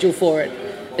set schedule for it.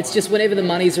 It's just whenever the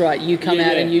money's right, you come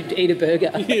out and you eat a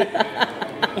burger.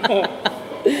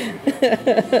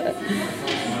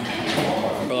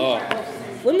 Oh.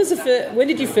 When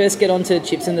did you first get onto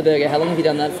chips in the burger? How long have you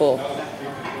done that for?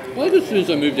 Well, as soon as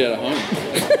I moved out of home.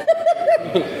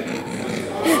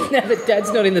 Now that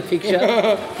Dad's not in the picture.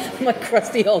 My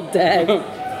crusty old dad.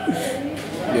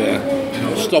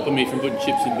 Yeah. Stopping me from putting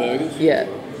chips in burgers. Yeah.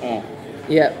 Oh.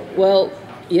 Yeah. Well,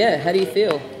 yeah, how do you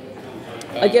feel?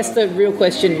 I guess the real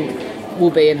question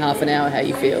will be in half an hour how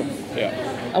you feel.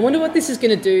 Yeah. I wonder what this is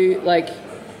going to do, like,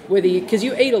 because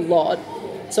you eat a lot,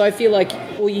 so I feel like,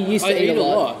 well, you used to I eat a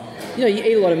lot. You know, you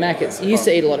eat a lot of Maccas. You used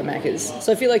to eat a lot of Maccas.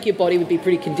 So I feel like your body would be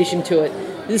pretty conditioned to it.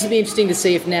 This would be interesting to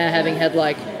see if now, having had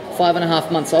like 5.5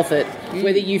 months off it,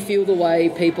 whether you feel the way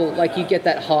people, like you get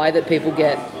that high that people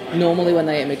get normally when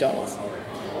they eat McDonald's.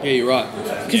 Yeah, you're right.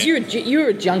 Because you're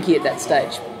a junkie at that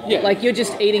stage. Yeah. Like you're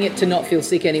just eating it to not feel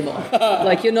sick anymore.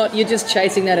 Like you're just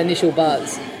chasing that initial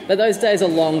buzz. But those days are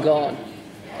long gone.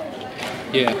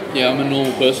 Yeah, I'm a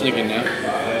normal person again now.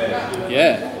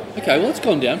 Yeah. Okay, well, it's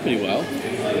gone down pretty well.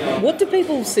 What do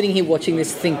people sitting here watching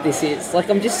this think this is? Like,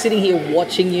 I'm just sitting here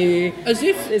watching you. As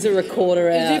if There's a recorder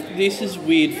out. As if this is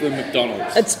weird for a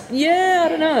McDonald's. I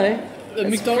don't know. The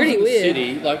It's McDonald's pretty in the weird.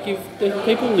 city, like there's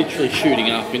people literally shooting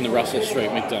up in the Russell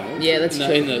Street McDonald's. Yeah, that's true.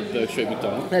 In the Burke Street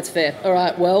McDonald's. That's fair. All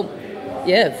right, well,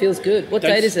 yeah, it feels good. What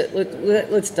date is it?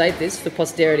 Let's date this for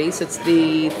posterity. So it's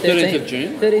the 13th. 13th of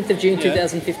June? 13th of June, Yeah.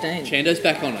 2015. Chando's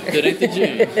back on it. 13th of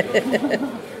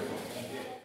June.